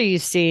 What else are you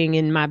seeing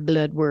in my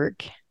blood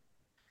work?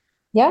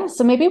 Yeah.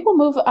 So maybe we'll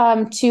move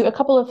to a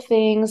couple of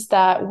things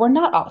that were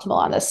not optimal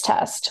on this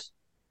test.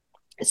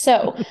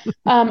 So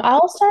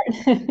I'll start.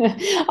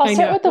 I'll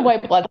start with the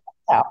white blood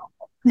cell.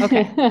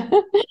 Okay.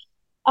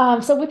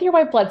 So with your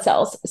white blood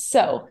cells,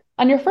 so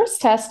on your first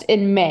test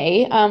in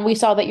May, we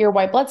saw that your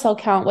white blood cell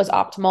count was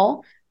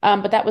optimal,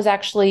 but it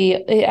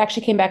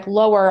actually came back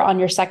lower on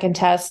your second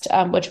test,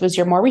 which was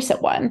your more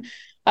recent one.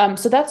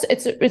 So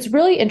it's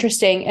really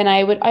interesting, and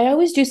I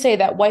always do say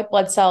that white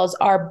blood cells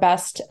are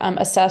best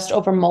assessed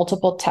over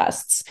multiple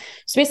tests.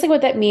 So basically,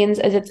 what that means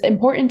is it's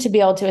important to be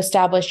able to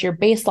establish your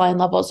baseline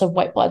levels of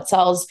white blood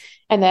cells,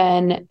 and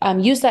then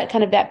use that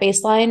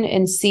baseline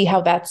and see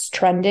how that's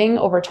trending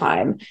over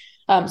time.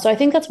 So I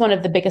think that's one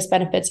of the biggest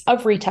benefits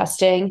of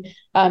retesting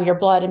your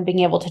blood and being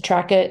able to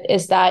track it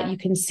is that you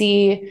can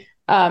see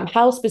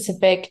how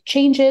specific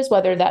changes,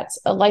 whether that's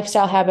a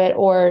lifestyle habit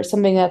or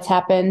something that's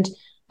happened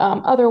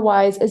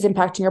otherwise, is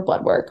impacting your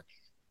blood work.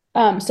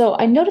 So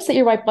I noticed that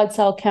your white blood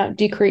cell count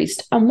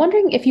decreased. I'm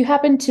wondering if you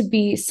happen to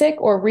be sick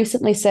or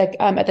recently sick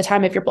at the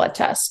time of your blood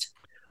test.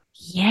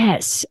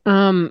 Yes.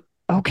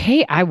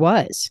 Okay, I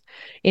was.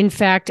 In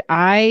fact,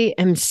 I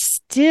am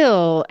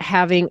still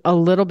having a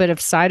little bit of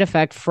side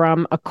effect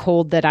from a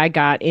cold that I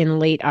got in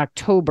late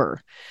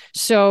October.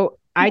 So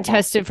I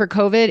tested for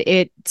COVID.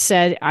 It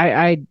said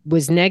I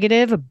was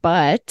negative,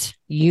 but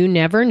you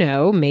never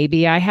know.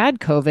 Maybe I had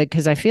COVID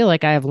because I feel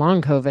like I have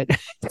long COVID.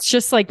 It's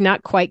just like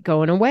not quite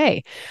going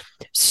away.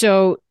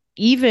 So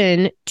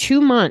even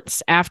 2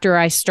 months after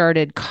I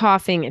started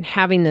coughing and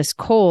having this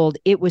cold,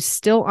 it was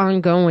still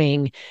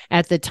ongoing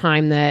at the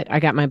time that I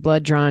got my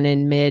blood drawn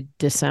in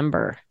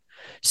mid-December.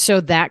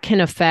 So that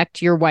can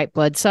affect your white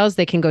blood cells.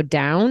 They can go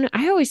down.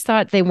 I always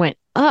thought they went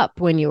up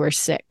when you were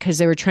sick because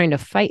they were trying to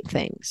fight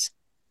things.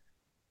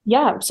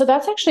 Yeah, so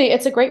that's actually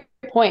it's a great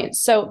point.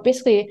 So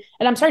basically,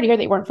 and I'm sorry to hear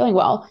that you weren't feeling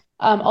well.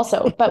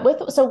 Also, but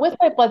with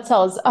white blood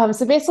cells,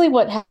 so basically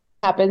what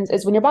happens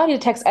is when your body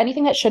detects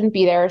anything that shouldn't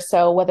be there.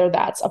 So whether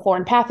that's a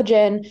foreign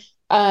pathogen,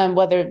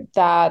 whether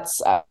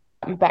that's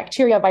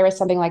bacteria, virus,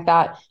 something like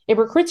that, it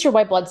recruits your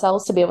white blood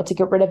cells to be able to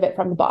get rid of it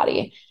from the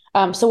body.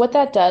 So what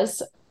that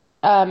does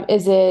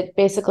is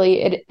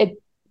it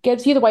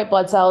gives you the white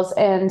blood cells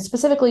and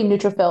specifically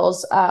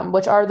neutrophils,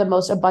 which are the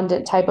most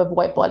abundant type of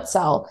white blood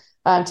cell,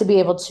 to be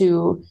able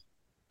to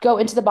go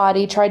into the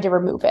body, try to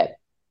remove it.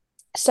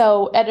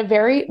 So at a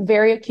very,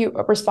 very acute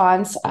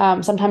response,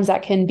 sometimes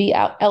that can be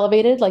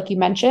elevated, like you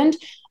mentioned,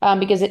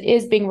 because it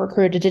is being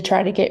recruited to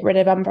try to get rid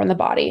of them from the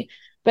body.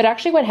 But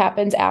actually what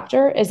happens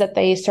after is that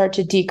they start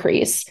to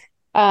decrease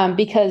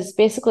because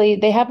basically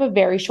they have a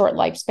very short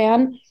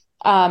lifespan.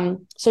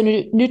 So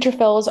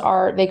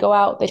neutrophils they go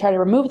out, they try to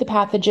remove the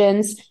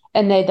pathogens,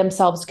 and they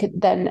themselves could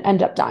then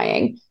end up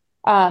dying.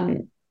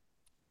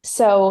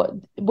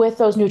 So with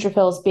those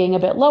neutrophils being a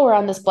bit lower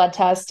on this blood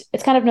test,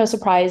 it's kind of no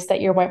surprise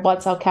that your white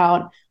blood cell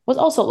count was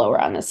also lower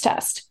on this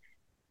test.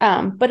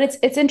 But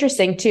it's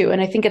interesting too,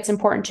 and I think it's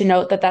important to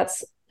note that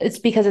it's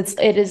because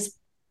it is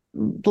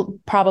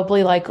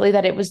probably likely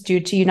that it was due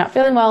to you not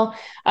feeling well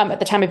at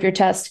the time of your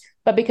test,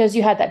 but because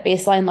you had that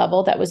baseline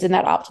level that was in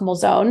that optimal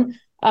zone,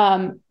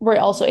 we're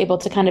also able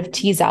to kind of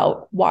tease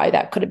out why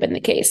that could have been the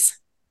case.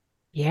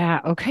 Yeah.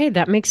 Okay.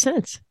 That makes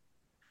sense.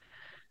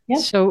 Yeah.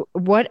 So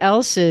what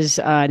else is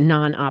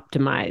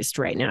non-optimized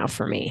right now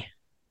for me?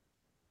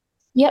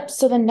 Yep.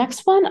 So the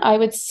next one I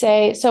would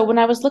say, so when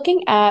I was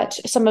looking at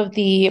some of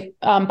the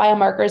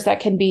biomarkers that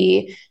can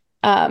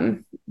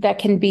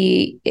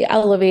be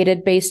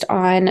elevated based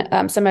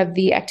on some of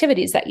the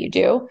activities that you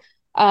do.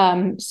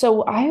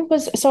 So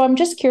I'm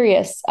just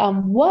curious,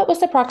 what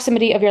was the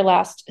proximity of your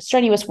last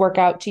strenuous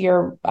workout to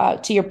your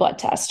blood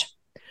test?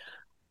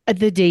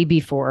 The day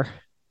before.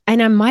 And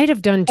I might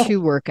have done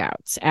 2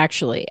 workouts,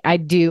 actually. I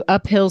do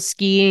uphill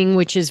skiing,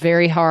 which is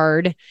very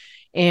hard.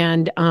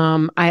 And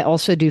I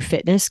also do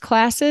fitness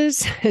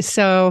classes.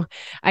 So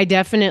I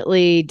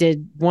definitely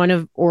did one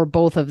of or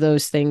both of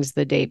those things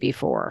the day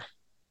before.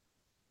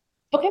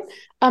 Okay.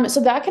 So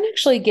that can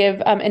actually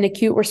give an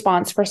acute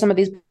response for some of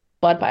these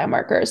blood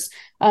biomarkers.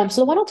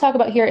 So the one I'll talk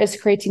about here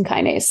is creatine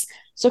kinase.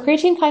 So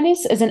creatine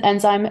kinase is an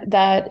enzyme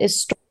that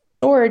is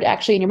stored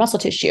actually in your muscle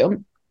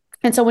tissue.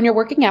 And so when you're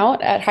working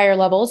out at higher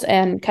levels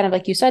and kind of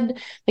like you said,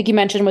 like you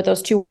mentioned with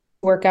those 2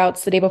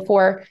 workouts the day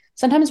before,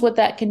 sometimes what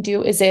that can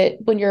do is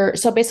when you're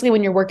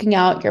working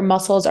out, your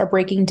muscles are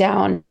breaking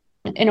down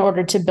in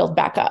order to build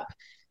back up.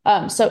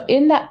 So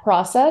in that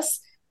process,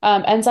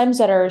 enzymes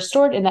that are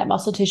stored in that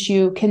muscle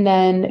tissue can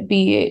then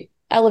be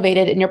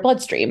elevated in your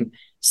bloodstream.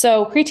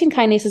 So creatine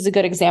kinase is a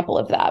good example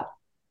of that.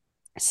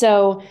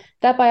 So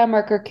that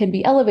biomarker can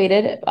be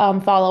elevated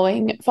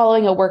following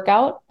a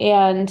workout,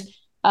 and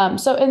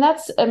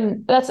that's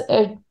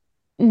a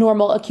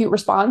normal acute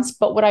response.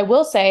 But what I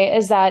will say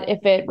is that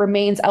if it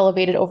remains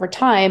elevated over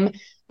time,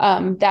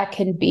 that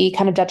can be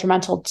kind of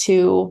detrimental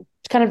to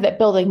kind of that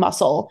building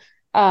muscle.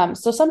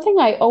 So something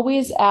I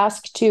always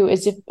ask too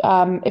is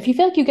if you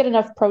feel like you get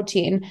enough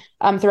protein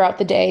throughout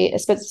the day,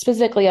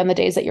 specifically on the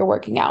days that you're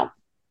working out.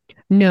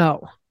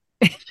 No,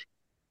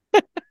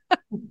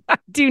 I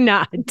do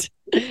not.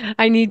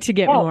 I need to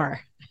get more.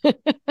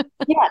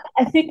 Yeah,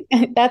 I think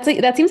that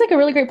seems like a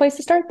really great place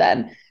to start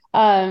then.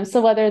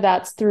 So whether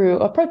that's through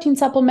a protein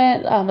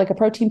supplement, like a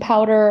protein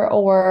powder,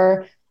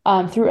 or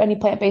through any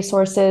plant-based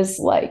sources,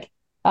 like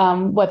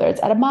whether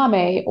it's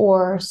edamame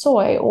or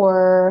soy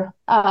or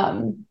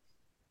like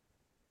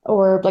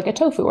a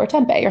tofu or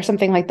tempeh or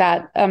something like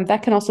that,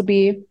 that can also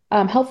be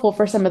helpful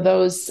for some of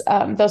those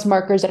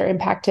markers that are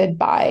impacted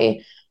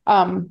by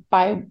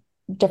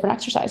different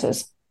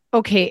exercises.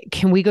 Okay,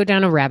 can we go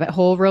down a rabbit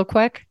hole real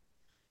quick?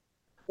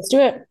 Let's do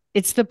it.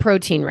 It's the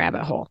protein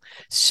rabbit hole.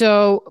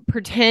 So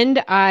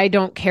pretend I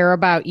don't care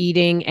about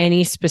eating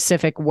any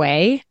specific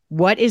way.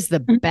 What is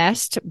the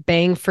best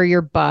bang for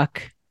your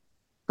buck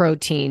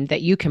protein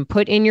that you can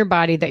put in your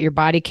body that your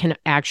body can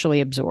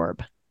actually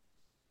absorb?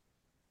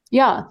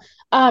 Yeah,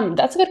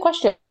 that's a good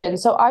question.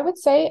 So I would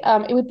say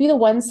it would be the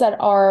ones that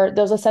are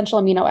those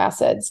essential amino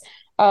acids.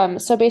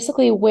 So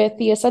basically with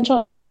the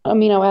essential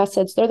amino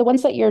acids, they're the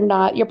ones that your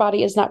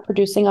body is not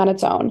producing on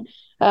its own.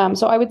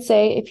 So I would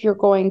say if you're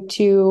going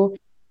to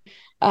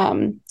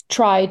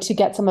try to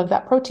get some of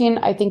that protein,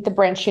 I think the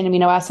branched chain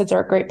amino acids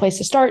are a great place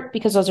to start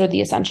because those are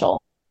the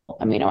essential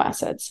amino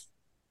acids.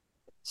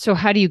 So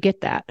how do you get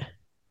that?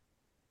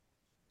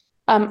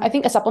 I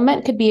think a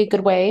supplement could be a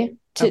good way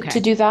to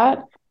do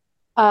that.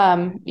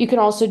 You can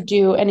also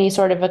do any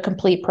sort of a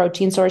complete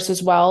protein source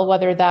as well,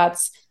 whether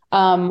that's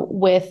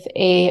with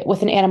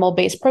an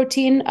animal-based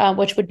protein,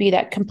 which would be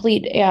that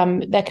complete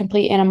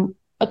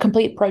a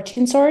complete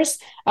protein source.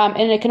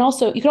 And you can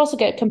also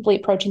get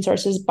complete protein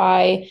sources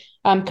by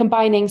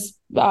combining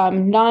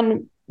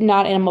non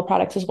animal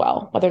products as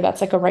well, whether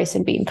that's like a rice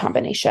and bean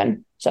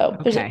combination. So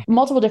there's Okay.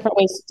 multiple different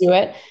ways to do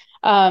it.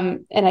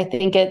 And I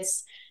think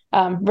it's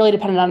really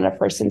dependent on a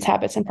person's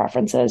habits and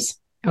preferences.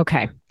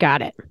 Okay.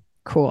 Got it.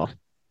 Cool.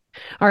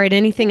 All right.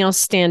 Anything else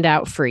stand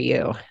out for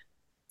you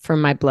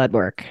from my blood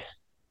work?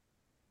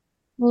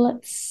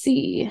 Let's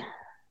see.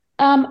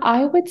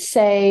 I would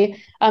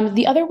say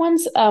the other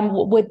ones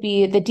would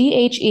be the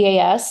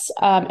DHEAS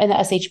and the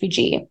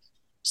SHBG.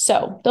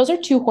 So those are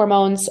two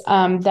hormones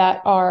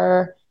that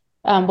are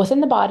within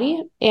the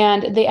body,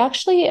 and they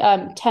actually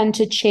tend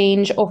to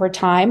change over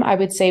time, I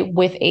would say,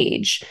 with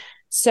age.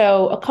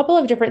 So a couple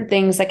of different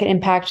things that can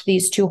impact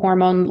these two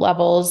hormone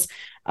levels.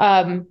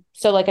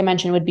 So like I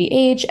mentioned, would be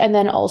age, and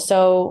then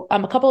also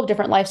a couple of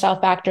different lifestyle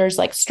factors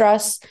like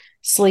stress,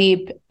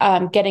 sleep,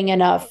 getting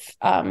enough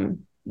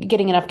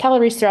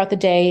calories throughout the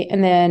day,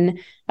 and then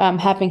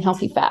having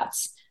healthy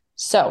fats.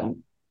 So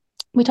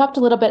we talked a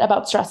little bit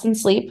about stress and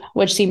sleep,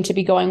 which seem to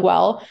be going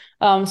well.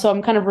 So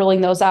I'm kind of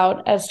ruling those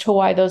out as to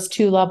why those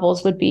two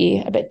levels would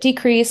be a bit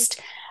decreased.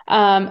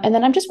 And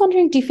then I'm just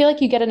wondering, do you feel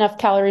like you get enough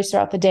calories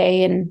throughout the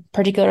day, and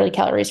particularly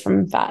calories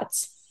from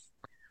fats?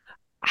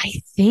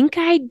 I think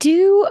I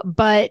do,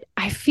 but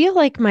I feel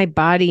like my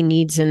body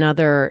needs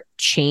another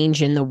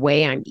change in the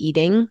way I'm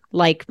eating.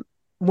 Like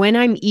when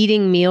I'm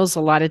eating meals,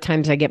 a lot of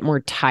times I get more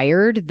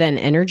tired than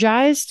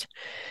energized.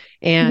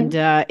 And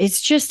it's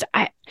just,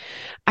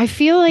 I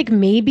feel like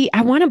maybe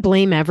I want to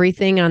blame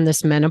everything on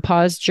this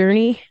menopause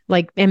journey.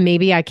 Like, and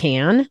maybe I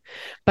can,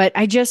 but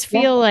I just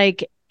feel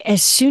like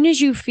as soon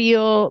as you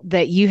feel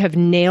that you have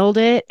nailed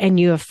it and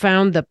you have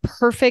found the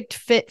perfect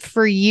fit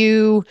for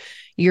you,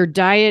 your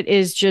diet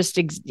is just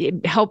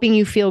helping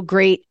you feel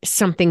great,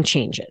 something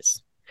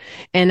changes.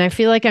 And I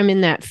feel like I'm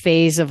in that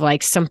phase of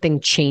like something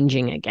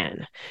changing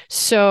again.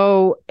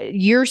 So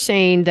you're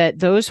saying that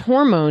those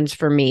hormones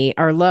for me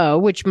are low,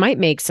 which might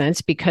make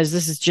sense because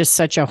this is just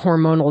such a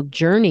hormonal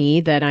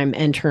journey that I'm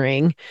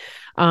entering.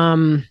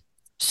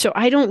 So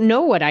I don't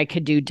know what I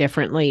could do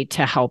differently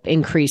to help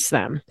increase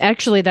them.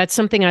 Actually, that's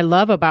something I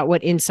love about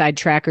what Inside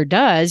Tracker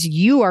does.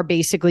 You are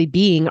basically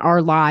being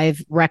our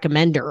live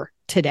recommender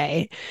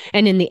today.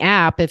 And in the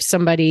app, if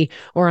somebody,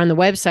 or on the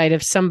website,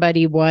 if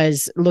somebody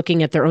was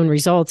looking at their own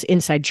results,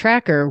 Inside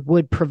Tracker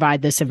would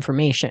provide this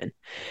information.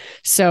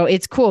 So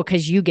it's cool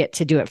because you get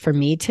to do it for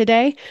me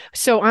today.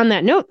 So on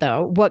that note,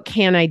 though, what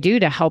can I do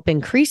to help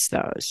increase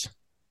those?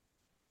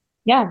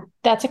 Yeah,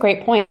 that's a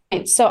great point.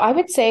 So I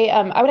would say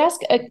I would ask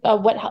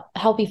what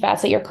healthy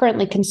fats that you're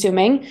currently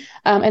consuming,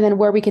 and then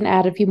where we can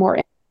add a few more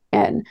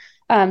in.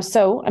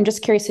 So I'm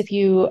just curious if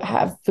you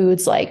have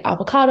foods like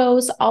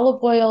avocados,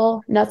 olive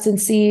oil, nuts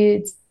and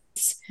seeds,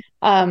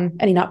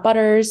 any nut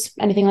butters,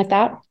 anything like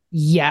that.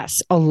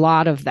 Yes, a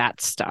lot of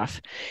that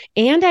stuff.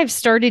 And I've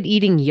started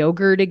eating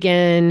yogurt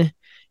again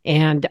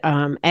and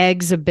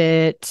eggs a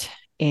bit.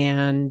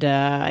 And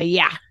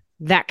yeah,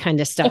 that kind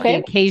of stuff. The Okay,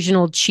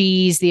 occasional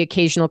cheese, the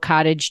occasional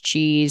cottage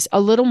cheese,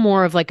 a little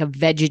more of like a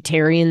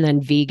vegetarian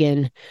than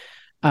vegan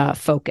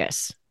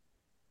focus.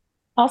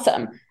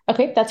 awesome.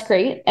 Okay, that's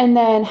great. And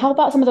then how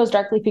about some of those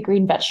dark leafy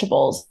green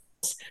vegetables,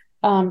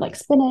 like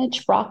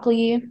spinach,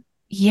 broccoli?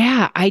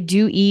 Yeah, I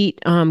do eat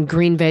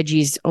green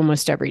veggies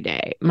almost every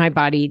day. My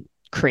body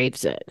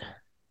craves it.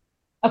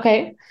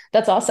 Okay,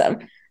 that's awesome.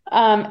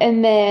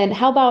 And then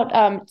how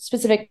about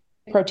specific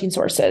protein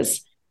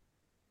sources?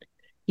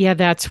 Yeah,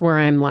 that's where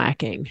I'm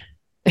lacking.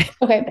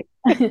 Okay.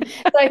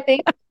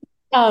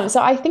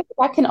 So I think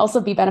that can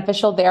also be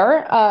beneficial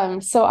there.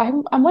 So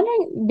I'm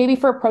wondering maybe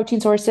for protein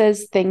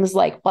sources, things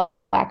like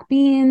black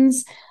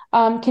beans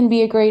can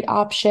be a great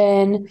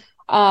option.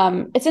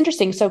 It's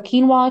interesting. So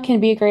quinoa can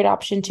be a great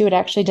option too. It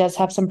actually does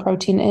have some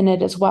protein in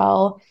it as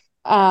well.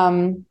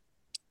 Um,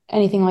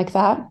 Anything like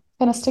that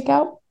kind of stick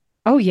out?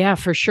 Oh yeah,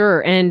 for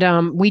sure.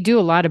 And we do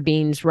a lot of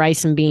beans,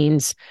 rice and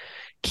beans.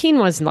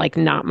 Quinoa's like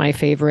not my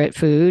favorite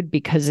food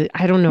because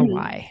I don't know Mhm.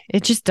 why.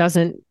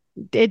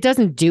 It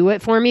doesn't do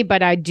it for me,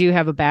 but I do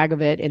have a bag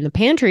of it in the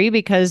pantry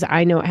because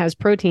I know it has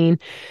protein.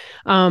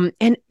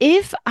 And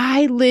if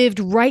I lived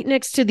right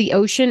next to the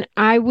ocean,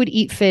 I would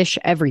eat fish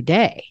every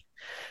day.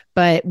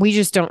 But we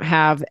just don't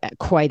have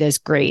quite as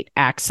great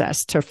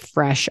access to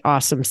fresh,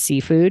 awesome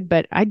seafood.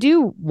 But I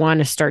do want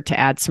to start to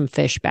add some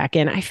fish back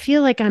in. I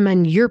feel like I'm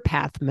on your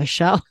path,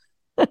 Michelle.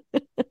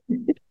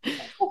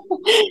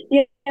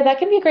 Yeah, that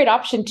can be a great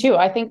option too.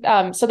 I think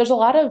so. There's a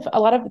lot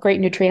of great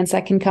nutrients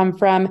that can come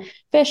from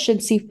fish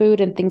and seafood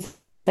and things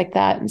like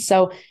that. And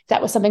so if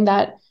that was something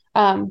that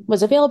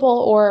was available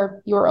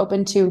or you were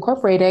open to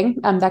incorporating,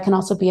 that can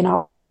also be an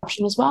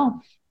option as well.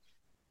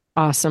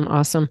 Awesome.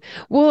 Awesome.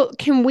 Well,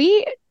 can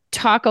we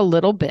talk a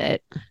little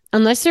bit,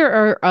 unless there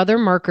are other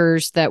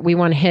markers that we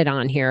want to hit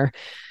on here?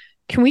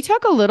 Can we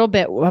talk a little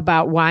bit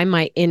about why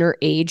my inner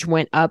age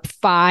went up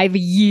 5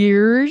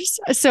 years?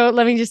 So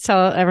let me just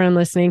tell everyone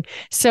listening.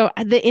 So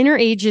the inner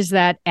age is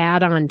that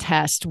add-on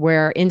test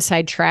where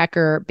Inside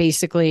Tracker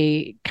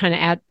basically kind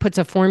of puts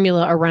a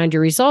formula around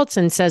your results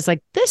and says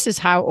like, this is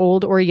how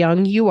old or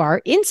young you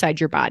are inside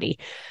your body.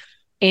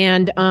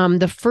 And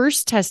the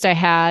first test I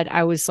had,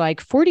 I was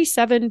like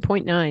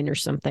 47.9 or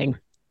something.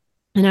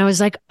 And I was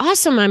like,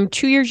 awesome, I'm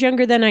 2 years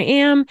younger than I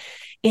am.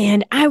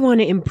 And I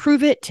want to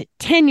improve it to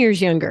 10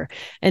 years younger.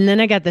 And then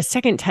I got the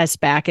second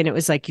test back and it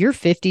was like, you're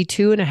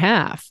 52 and a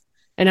half.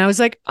 And I was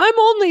like, I'm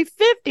only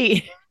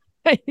 50.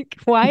 Like,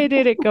 why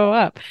did it go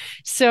up?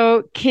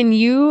 So can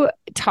you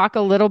talk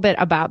a little bit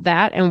about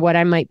that and what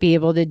I might be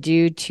able to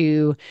do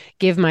to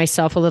give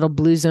myself a little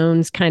Blue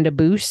Zones kind of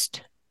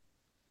boost?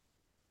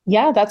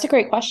 Yeah, that's a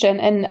great question.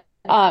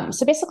 And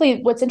so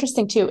basically what's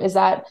interesting too is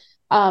that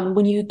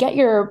when you get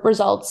your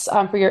results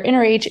for your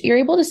inner age, you're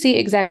able to see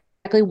exactly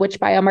which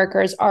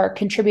biomarkers are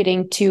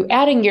contributing to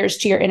adding years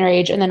to your inner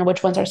age and then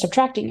which ones are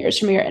subtracting years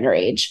from your inner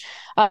age.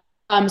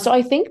 So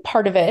I think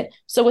part of it,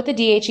 so with the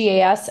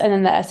DHEAS and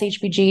then the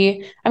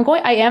SHBG,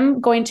 I am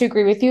going to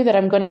agree with you that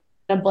I'm going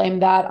to blame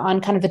that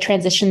on kind of the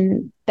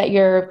transition that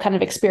you're kind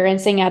of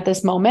experiencing at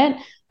this moment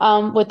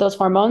with those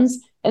hormones.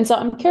 And so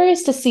I'm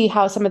curious to see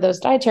how some of those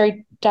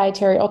dietary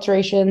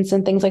alterations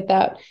and things like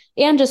that,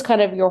 and just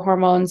kind of your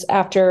hormones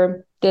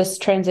after this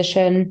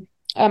transition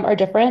are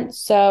different.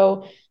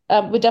 So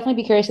would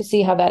definitely be curious to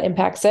see how that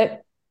impacts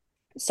it.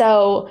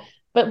 So,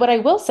 but what I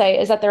will say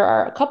is that there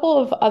are a couple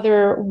of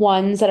other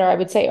ones that I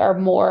would say are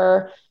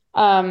more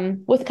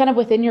with kind of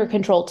within your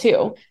control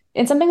too.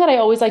 And something that I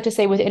always like to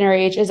say with inner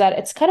age is that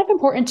it's kind of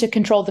important to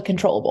control the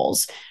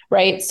controllables,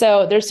 right?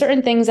 So there's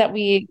certain things that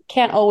we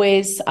can't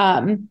always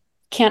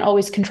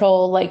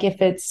control, like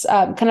if it's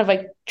kind of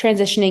like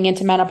transitioning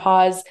into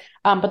menopause.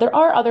 But there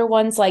are other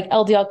ones like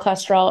LDL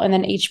cholesterol and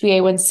then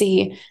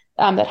HbA1c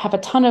that have a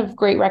ton of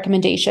great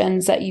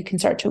recommendations that you can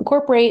start to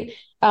incorporate,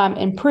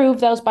 improve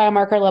those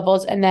biomarker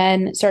levels, and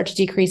then start to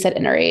decrease at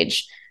inner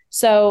age.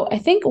 So I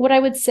think what I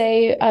would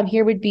say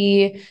here would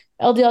be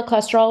LDL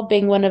cholesterol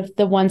being one of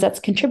the ones that's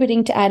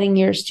contributing to adding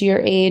years to your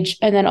age,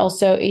 and then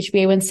also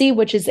HbA1c,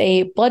 which is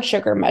a blood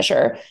sugar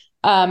measure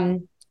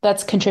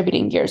that's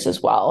contributing years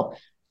as well.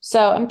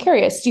 So I'm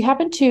curious, do you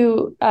happen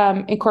to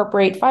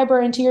incorporate fiber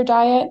into your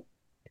diet?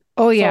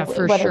 Oh, yeah,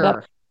 for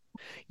sure.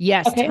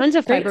 Yes, okay, tons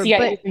of fiber.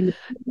 Yeah. But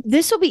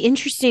this will be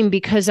interesting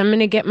because I'm going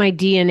to get my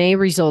DNA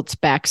results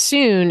back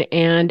soon.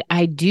 And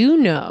I do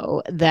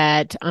know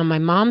that on my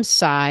mom's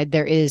side,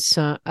 there is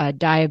a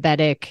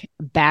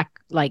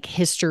diabetic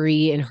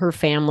history in her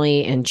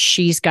family, and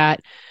she's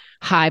got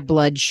high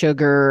blood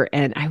sugar.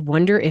 And I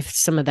wonder if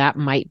some of that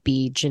might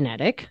be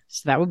genetic.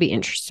 So that would be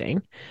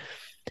interesting.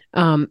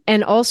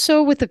 And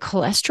also with the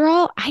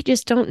cholesterol, I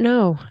just don't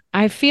know.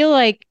 I feel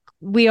like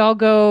we all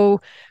go,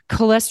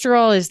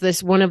 cholesterol is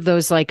this one of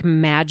those like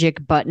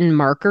magic button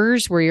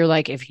markers where you're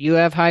like, if you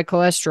have high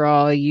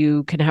cholesterol,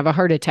 you can have a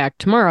heart attack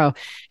tomorrow.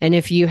 And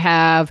if you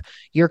have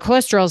your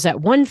cholesterol's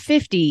at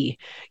 150,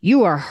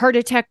 you are heart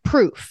attack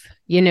proof,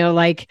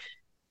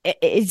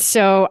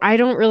 so I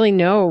don't really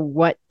know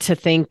what to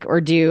think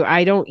or do.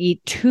 I don't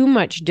eat too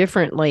much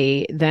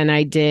differently than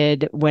I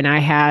did when I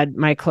had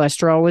my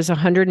cholesterol was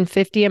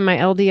 150 and my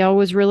LDL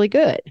was really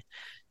good,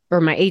 or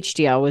my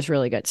HDL was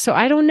really good. So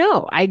I don't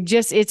know.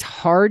 It's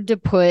hard to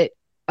put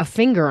a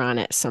finger on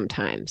it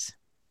sometimes.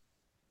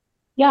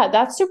 Yeah,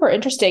 that's super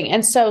interesting.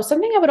 And so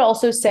something I would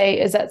also say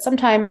is that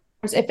sometimes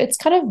if it's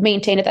kind of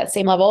maintained at that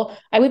same level,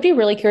 I would be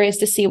really curious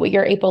to see what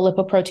your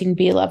apolipoprotein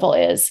B level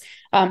is.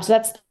 So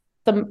that's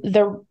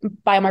the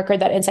biomarker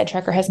that Inside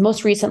Tracker has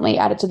most recently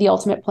added to the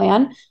Ultimate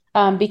Plan,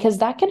 because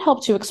that can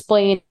help to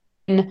explain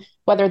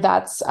whether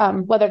that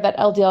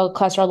LDL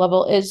cholesterol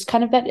level is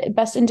kind of that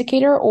best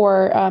indicator,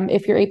 or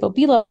if your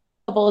ApoB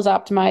level is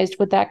optimized.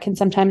 What that can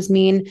sometimes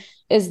mean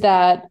is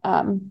that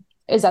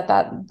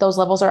those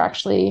levels are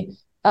actually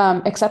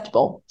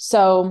acceptable.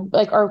 So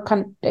are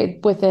kind of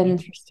within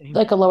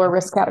like a lower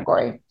risk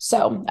category.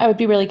 So I would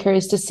be really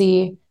curious to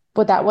see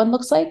what that one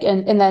looks like,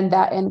 and then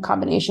that in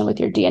combination with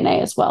your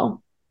DNA as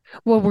well.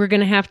 Well, we're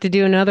going to have to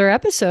do another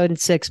episode in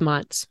 6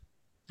 months.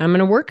 I'm going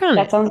to work on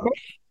it. That sounds great.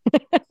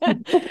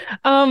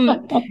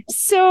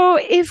 So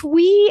if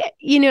we,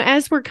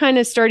 as we're kind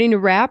of starting to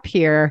wrap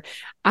here,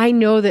 I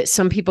know that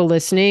some people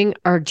listening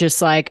are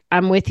just like,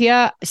 I'm with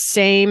you.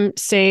 Same.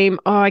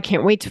 Oh, I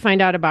can't wait to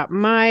find out about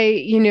my,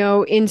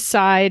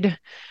 inside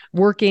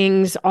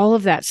workings, all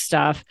of that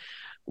stuff.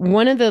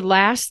 One of the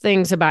last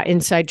things about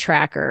Inside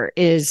Tracker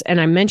is,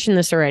 and I mentioned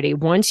this already,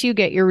 once you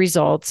get your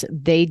results,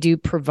 they do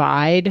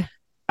provide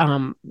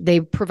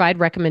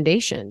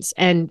recommendations.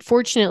 And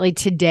fortunately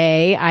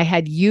today I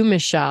had you,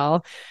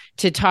 Michelle,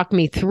 to talk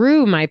me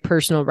through my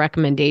personal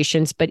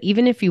recommendations. But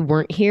even if you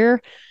weren't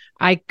here,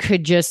 I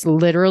could just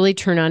literally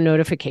turn on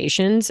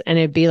notifications and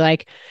it'd be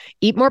like,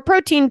 eat more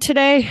protein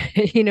today,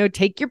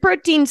 take your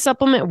protein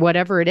supplement,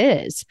 whatever it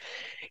is.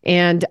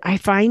 And I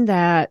find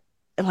that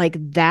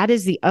that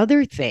is the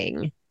other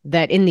thing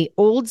that in the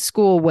old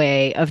school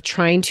way of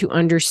trying to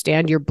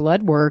understand your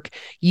blood work,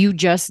 you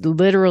just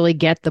literally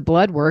get the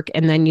blood work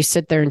and then you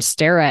sit there and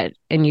stare at it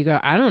and you go,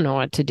 I don't know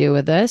what to do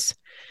with this.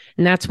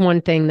 And that's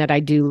one thing that I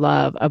do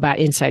love about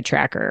Inside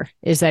Tracker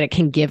is that it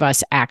can give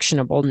us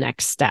actionable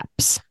next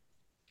steps.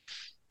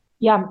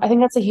 Yeah, I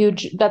think that's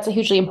a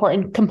hugely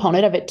important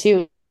component of it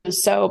too.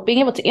 So being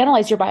able to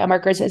analyze your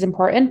biomarkers is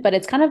important, but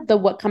it's kind of the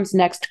what comes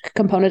next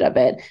component of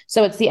it.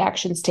 So it's the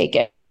actions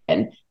taken.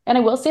 And I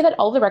will say that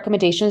all the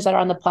recommendations that are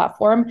on the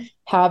platform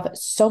have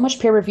so much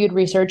peer-reviewed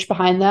research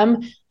behind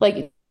them.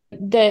 Like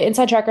the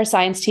Inside Tracker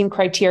science team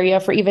criteria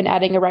for even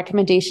adding a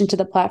recommendation to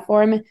the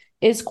platform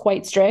is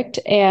quite strict.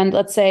 And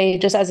let's say,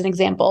 just as an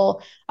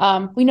example,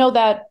 we know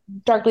that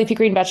dark leafy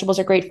green vegetables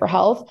are great for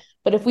health,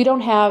 but if we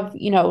don't have,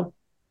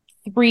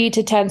 3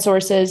 to 10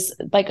 sources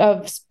like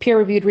of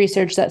peer-reviewed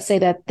research that say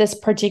that this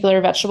particular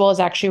vegetable is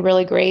actually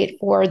really great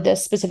for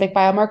this specific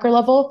biomarker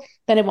level,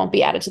 then it won't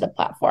be added to the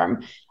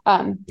platform.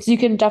 So you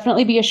can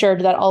definitely be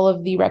assured that all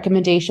of the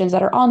recommendations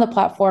that are on the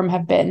platform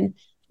have been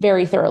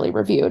very thoroughly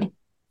reviewed.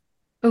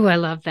 Oh, I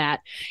love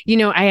that.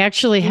 I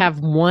actually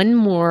have one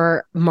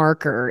more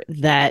marker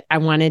that I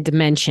wanted to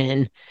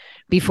mention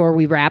before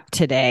we wrap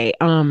today.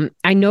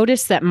 I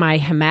noticed that my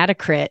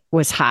hematocrit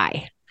was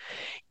high.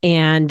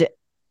 And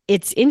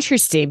it's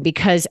interesting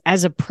because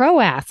as a pro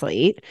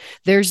athlete,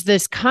 there's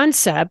this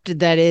concept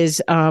that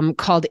is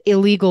called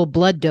illegal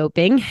blood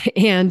doping.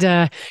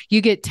 And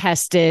you get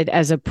tested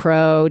as a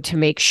pro to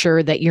make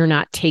sure that you're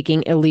not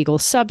taking illegal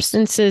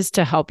substances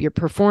to help your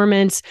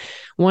performance.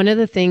 One of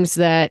the things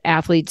that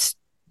athletes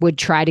would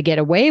try to get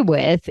away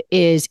with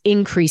is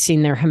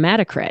increasing their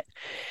hematocrit.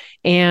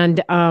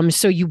 And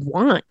so you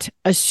want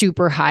a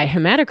super high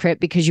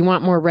hematocrit because you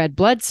want more red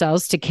blood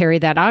cells to carry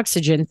that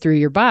oxygen through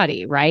your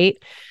body, right?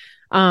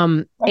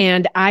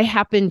 And I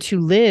happen to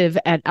live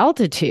at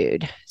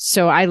altitude.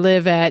 So I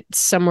live at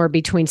somewhere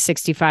between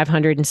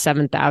 6,500 and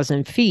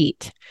 7,000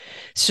 feet.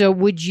 So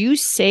would you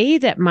say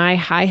that my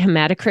high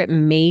hematocrit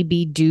may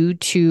be due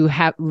to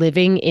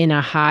living in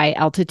a high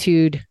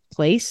altitude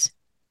place?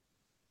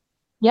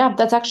 Yeah,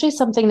 that's actually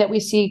something that we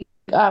see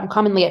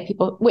commonly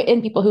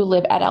in people who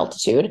live at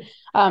altitude.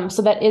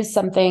 So that is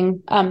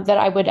something that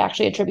I would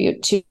actually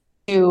attribute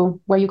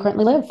to where you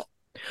currently live.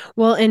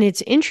 Well, and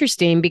it's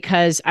interesting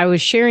because I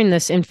was sharing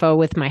this info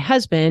with my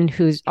husband,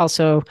 who's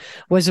also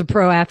was a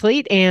pro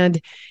athlete,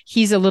 and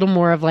he's a little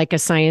more of like a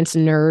science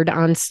nerd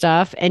on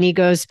stuff. And he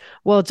goes,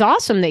 well, it's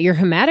awesome that your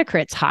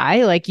hematocrit's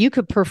high. Like you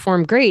could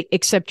perform great,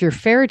 except your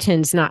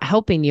ferritin's not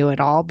helping you at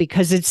all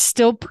because it's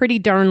still pretty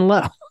darn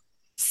low.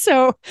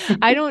 So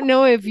I don't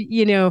know if,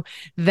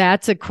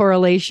 that's a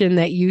correlation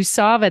that you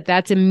saw, but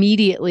that's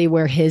immediately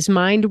where his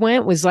mind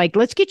went, was like,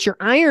 let's get your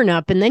iron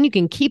up and then you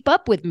can keep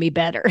up with me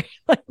better.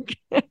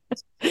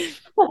 That's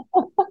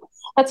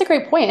a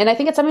great point. And I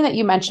think it's something that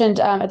you mentioned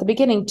at the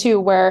beginning too,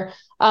 where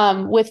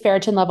with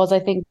ferritin levels, I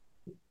think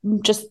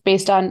just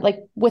based on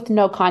like with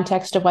no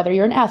context of whether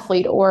you're an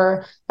athlete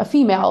or a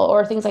female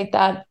or things like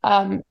that,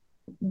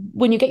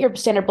 when you get your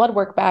standard blood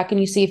work back and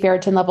you see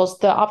ferritin levels,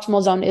 the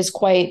normal zone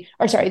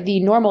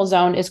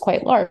is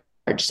quite large.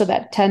 So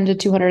that 10 to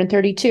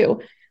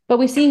 232. But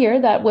we see here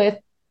that with,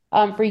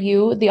 for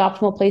you, the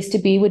optimal place to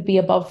be would be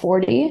above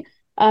 40.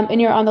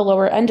 And you're on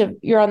the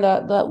you're on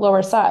the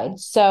lower side.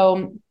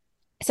 So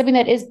something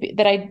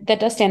that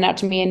does stand out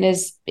to me and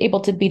is able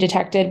to be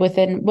detected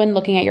when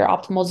looking at your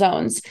optimal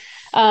zones.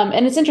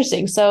 And it's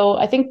interesting. So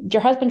I think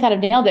your husband kind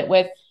of nailed it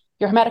with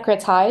your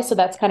hematocrit's high, so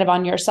that's kind of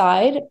on your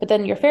side, but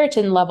then your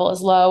ferritin level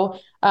is low,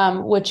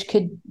 which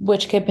could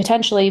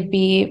potentially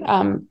be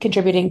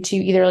contributing to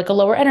either like a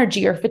lower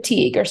energy or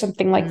fatigue or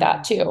something like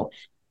that too.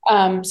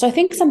 So I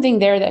think something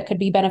there that could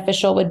be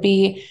beneficial would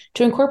be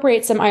to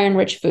incorporate some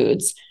iron-rich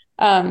foods.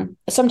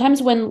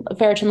 Sometimes when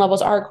ferritin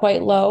levels are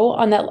quite low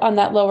on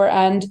that lower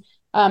end,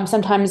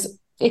 sometimes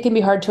it can be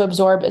hard to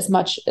absorb as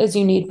much as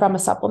you need from a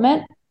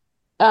supplement.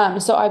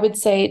 So I would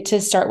say to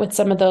start with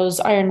some of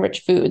those iron-rich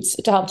foods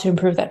to help to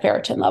improve that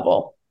ferritin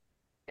level.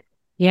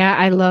 Yeah,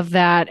 I love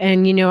that.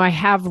 And, I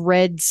have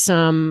read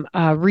some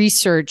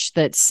research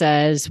that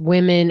says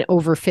women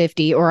over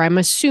 50, or I'm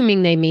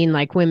assuming they mean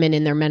like women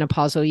in their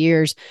menopausal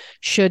years,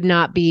 should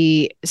not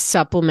be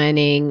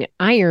supplementing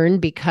iron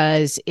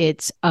because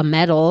it's a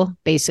metal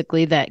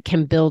basically that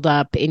can build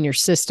up in your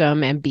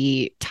system and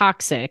be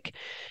toxic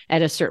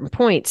at a certain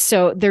point.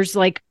 So there's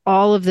like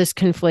all of this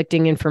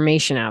conflicting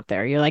information out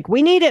there. You're like,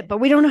 we need it, but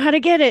we don't know how to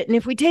get it. And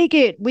if we take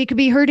it, we could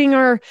be hurting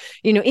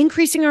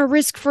increasing our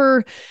risk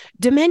for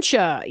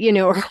dementia,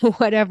 or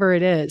whatever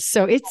it is.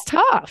 So it's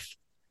tough.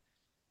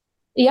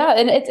 Yeah.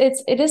 And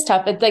it is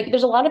tough. It's like,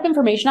 there's a lot of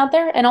information out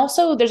there. And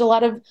also there's a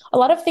lot of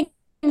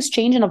things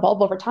change and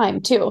evolve over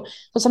time too.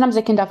 So sometimes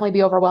it can definitely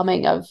be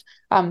overwhelming of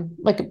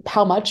like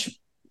how much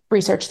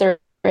research there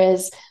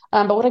is.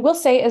 But what I will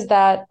say is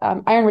that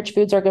iron-rich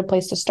foods are a good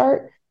place to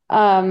start.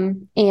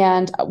 And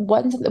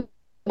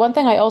one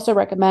thing I also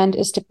recommend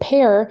is to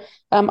pair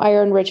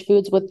iron-rich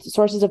foods with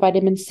sources of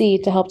vitamin C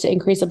to help to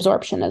increase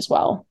absorption as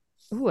well.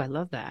 Ooh, I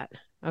love that.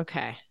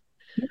 Okay.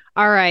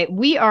 All right.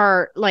 We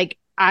are like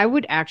I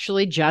would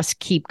actually just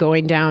keep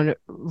going down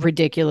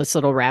ridiculous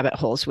little rabbit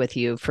holes with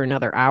you for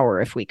another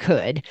hour if we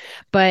could.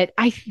 But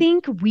I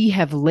think we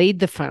have laid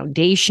the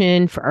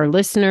foundation for our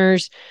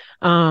listeners.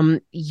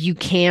 You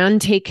can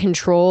take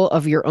control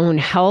of your own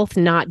health,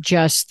 not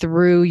just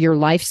through your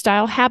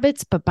lifestyle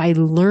habits, but by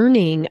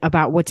learning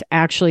about what's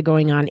actually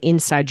going on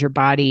inside your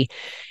body.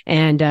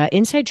 And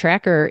Inside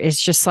Tracker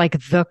is just like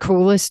the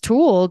coolest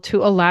tool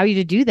to allow you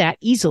to do that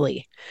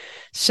easily.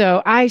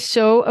 So I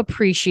so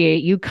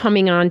appreciate you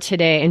coming on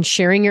today and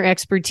sharing your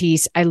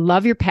expertise. I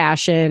love your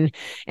passion,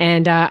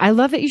 and I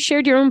love that you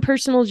shared your own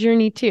personal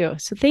journey too.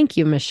 So thank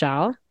you,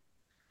 Michelle.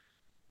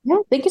 Yeah,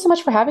 thank you so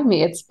much for having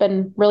me. It's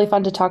been really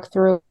fun to talk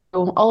through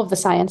all of the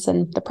science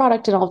and the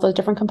product and all of the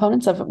different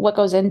components of what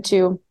goes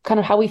into kind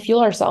of how we fuel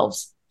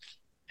ourselves.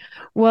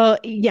 Well,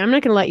 yeah, I'm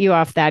not going to let you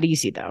off that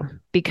easy, though,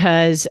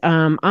 because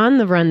on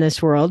the Run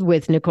This World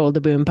with Nicole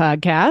DeBoom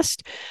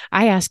podcast,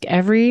 I ask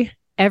every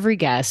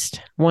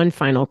guest one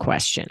final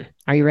question.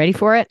 Are you ready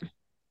for it?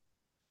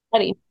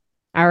 Ready.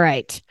 All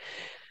right.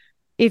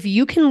 If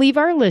you can leave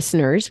our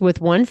listeners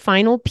with one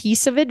final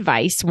piece of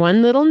advice,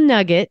 one little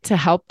nugget to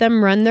help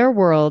them run their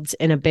worlds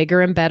in a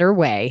bigger and better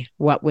way,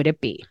 what would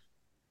it be?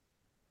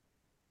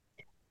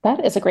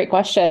 That is a great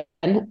question.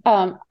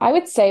 I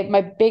would say my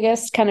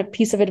biggest kind of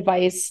piece of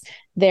advice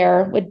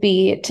there would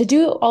be to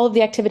do all of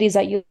the activities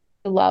that you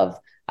love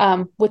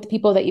with the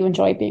people that you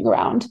enjoy being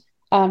around.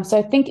 So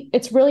I think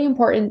it's really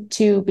important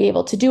to be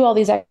able to do all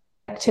these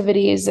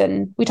activities.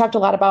 And we talked a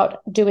lot about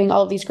doing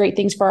all of these great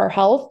things for our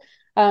health.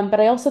 But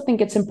I also think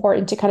it's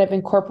important to kind of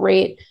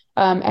incorporate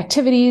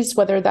activities,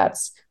 whether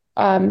that's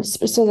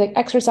specific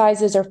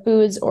exercises or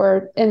foods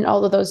or in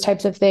all of those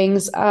types of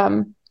things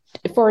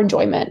for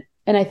enjoyment.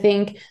 And I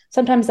think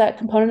sometimes that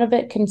component of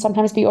it can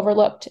sometimes be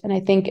overlooked. And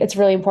I think it's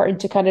really important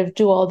to kind of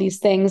do all these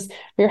things for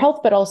your health,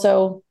 but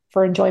also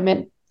for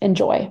enjoyment and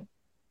joy.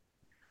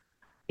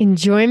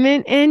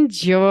 Enjoyment and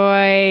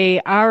joy.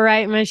 All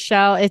right,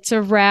 Michelle, it's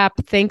a wrap.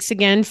 Thanks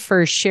again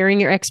for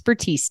sharing your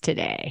expertise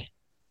today.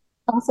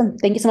 Awesome.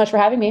 Thank you so much for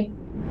having me.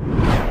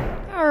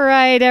 All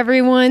right,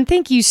 everyone.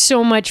 Thank you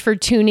so much for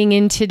tuning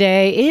in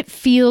today. It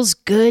feels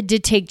good to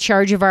take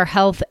charge of our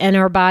health and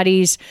our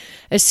bodies,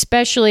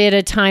 especially at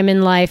a time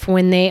in life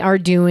when they are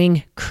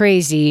doing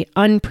crazy,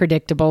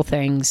 unpredictable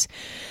things.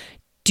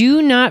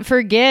 Do not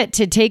forget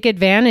to take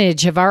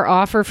advantage of our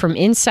offer from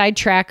Inside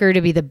Tracker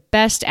to be the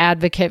best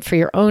advocate for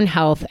your own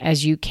health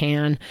as you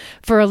can.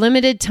 For a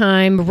limited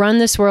time, Run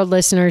This World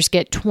listeners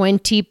get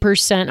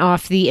 20%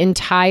 off the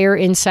entire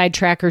Inside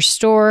Tracker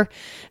store.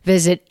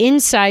 Visit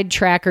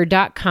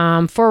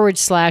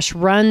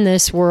insidetracker.com/run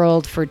this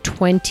world for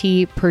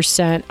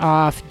 20%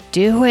 off.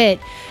 Do it.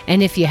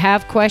 And if you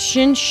have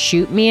questions,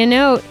 shoot me a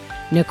note.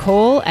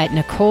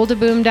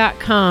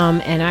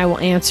 Nicole@NicoleDeBoom.com, and I will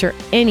answer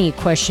any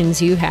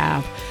questions you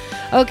have.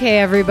 Okay,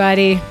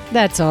 everybody,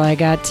 that's all I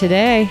got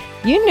today.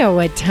 You know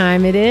what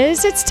time it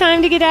is. It's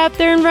time to get out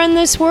there and run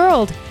this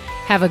world.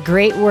 Have a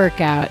great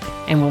workout,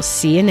 and we'll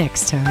see you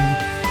next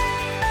time.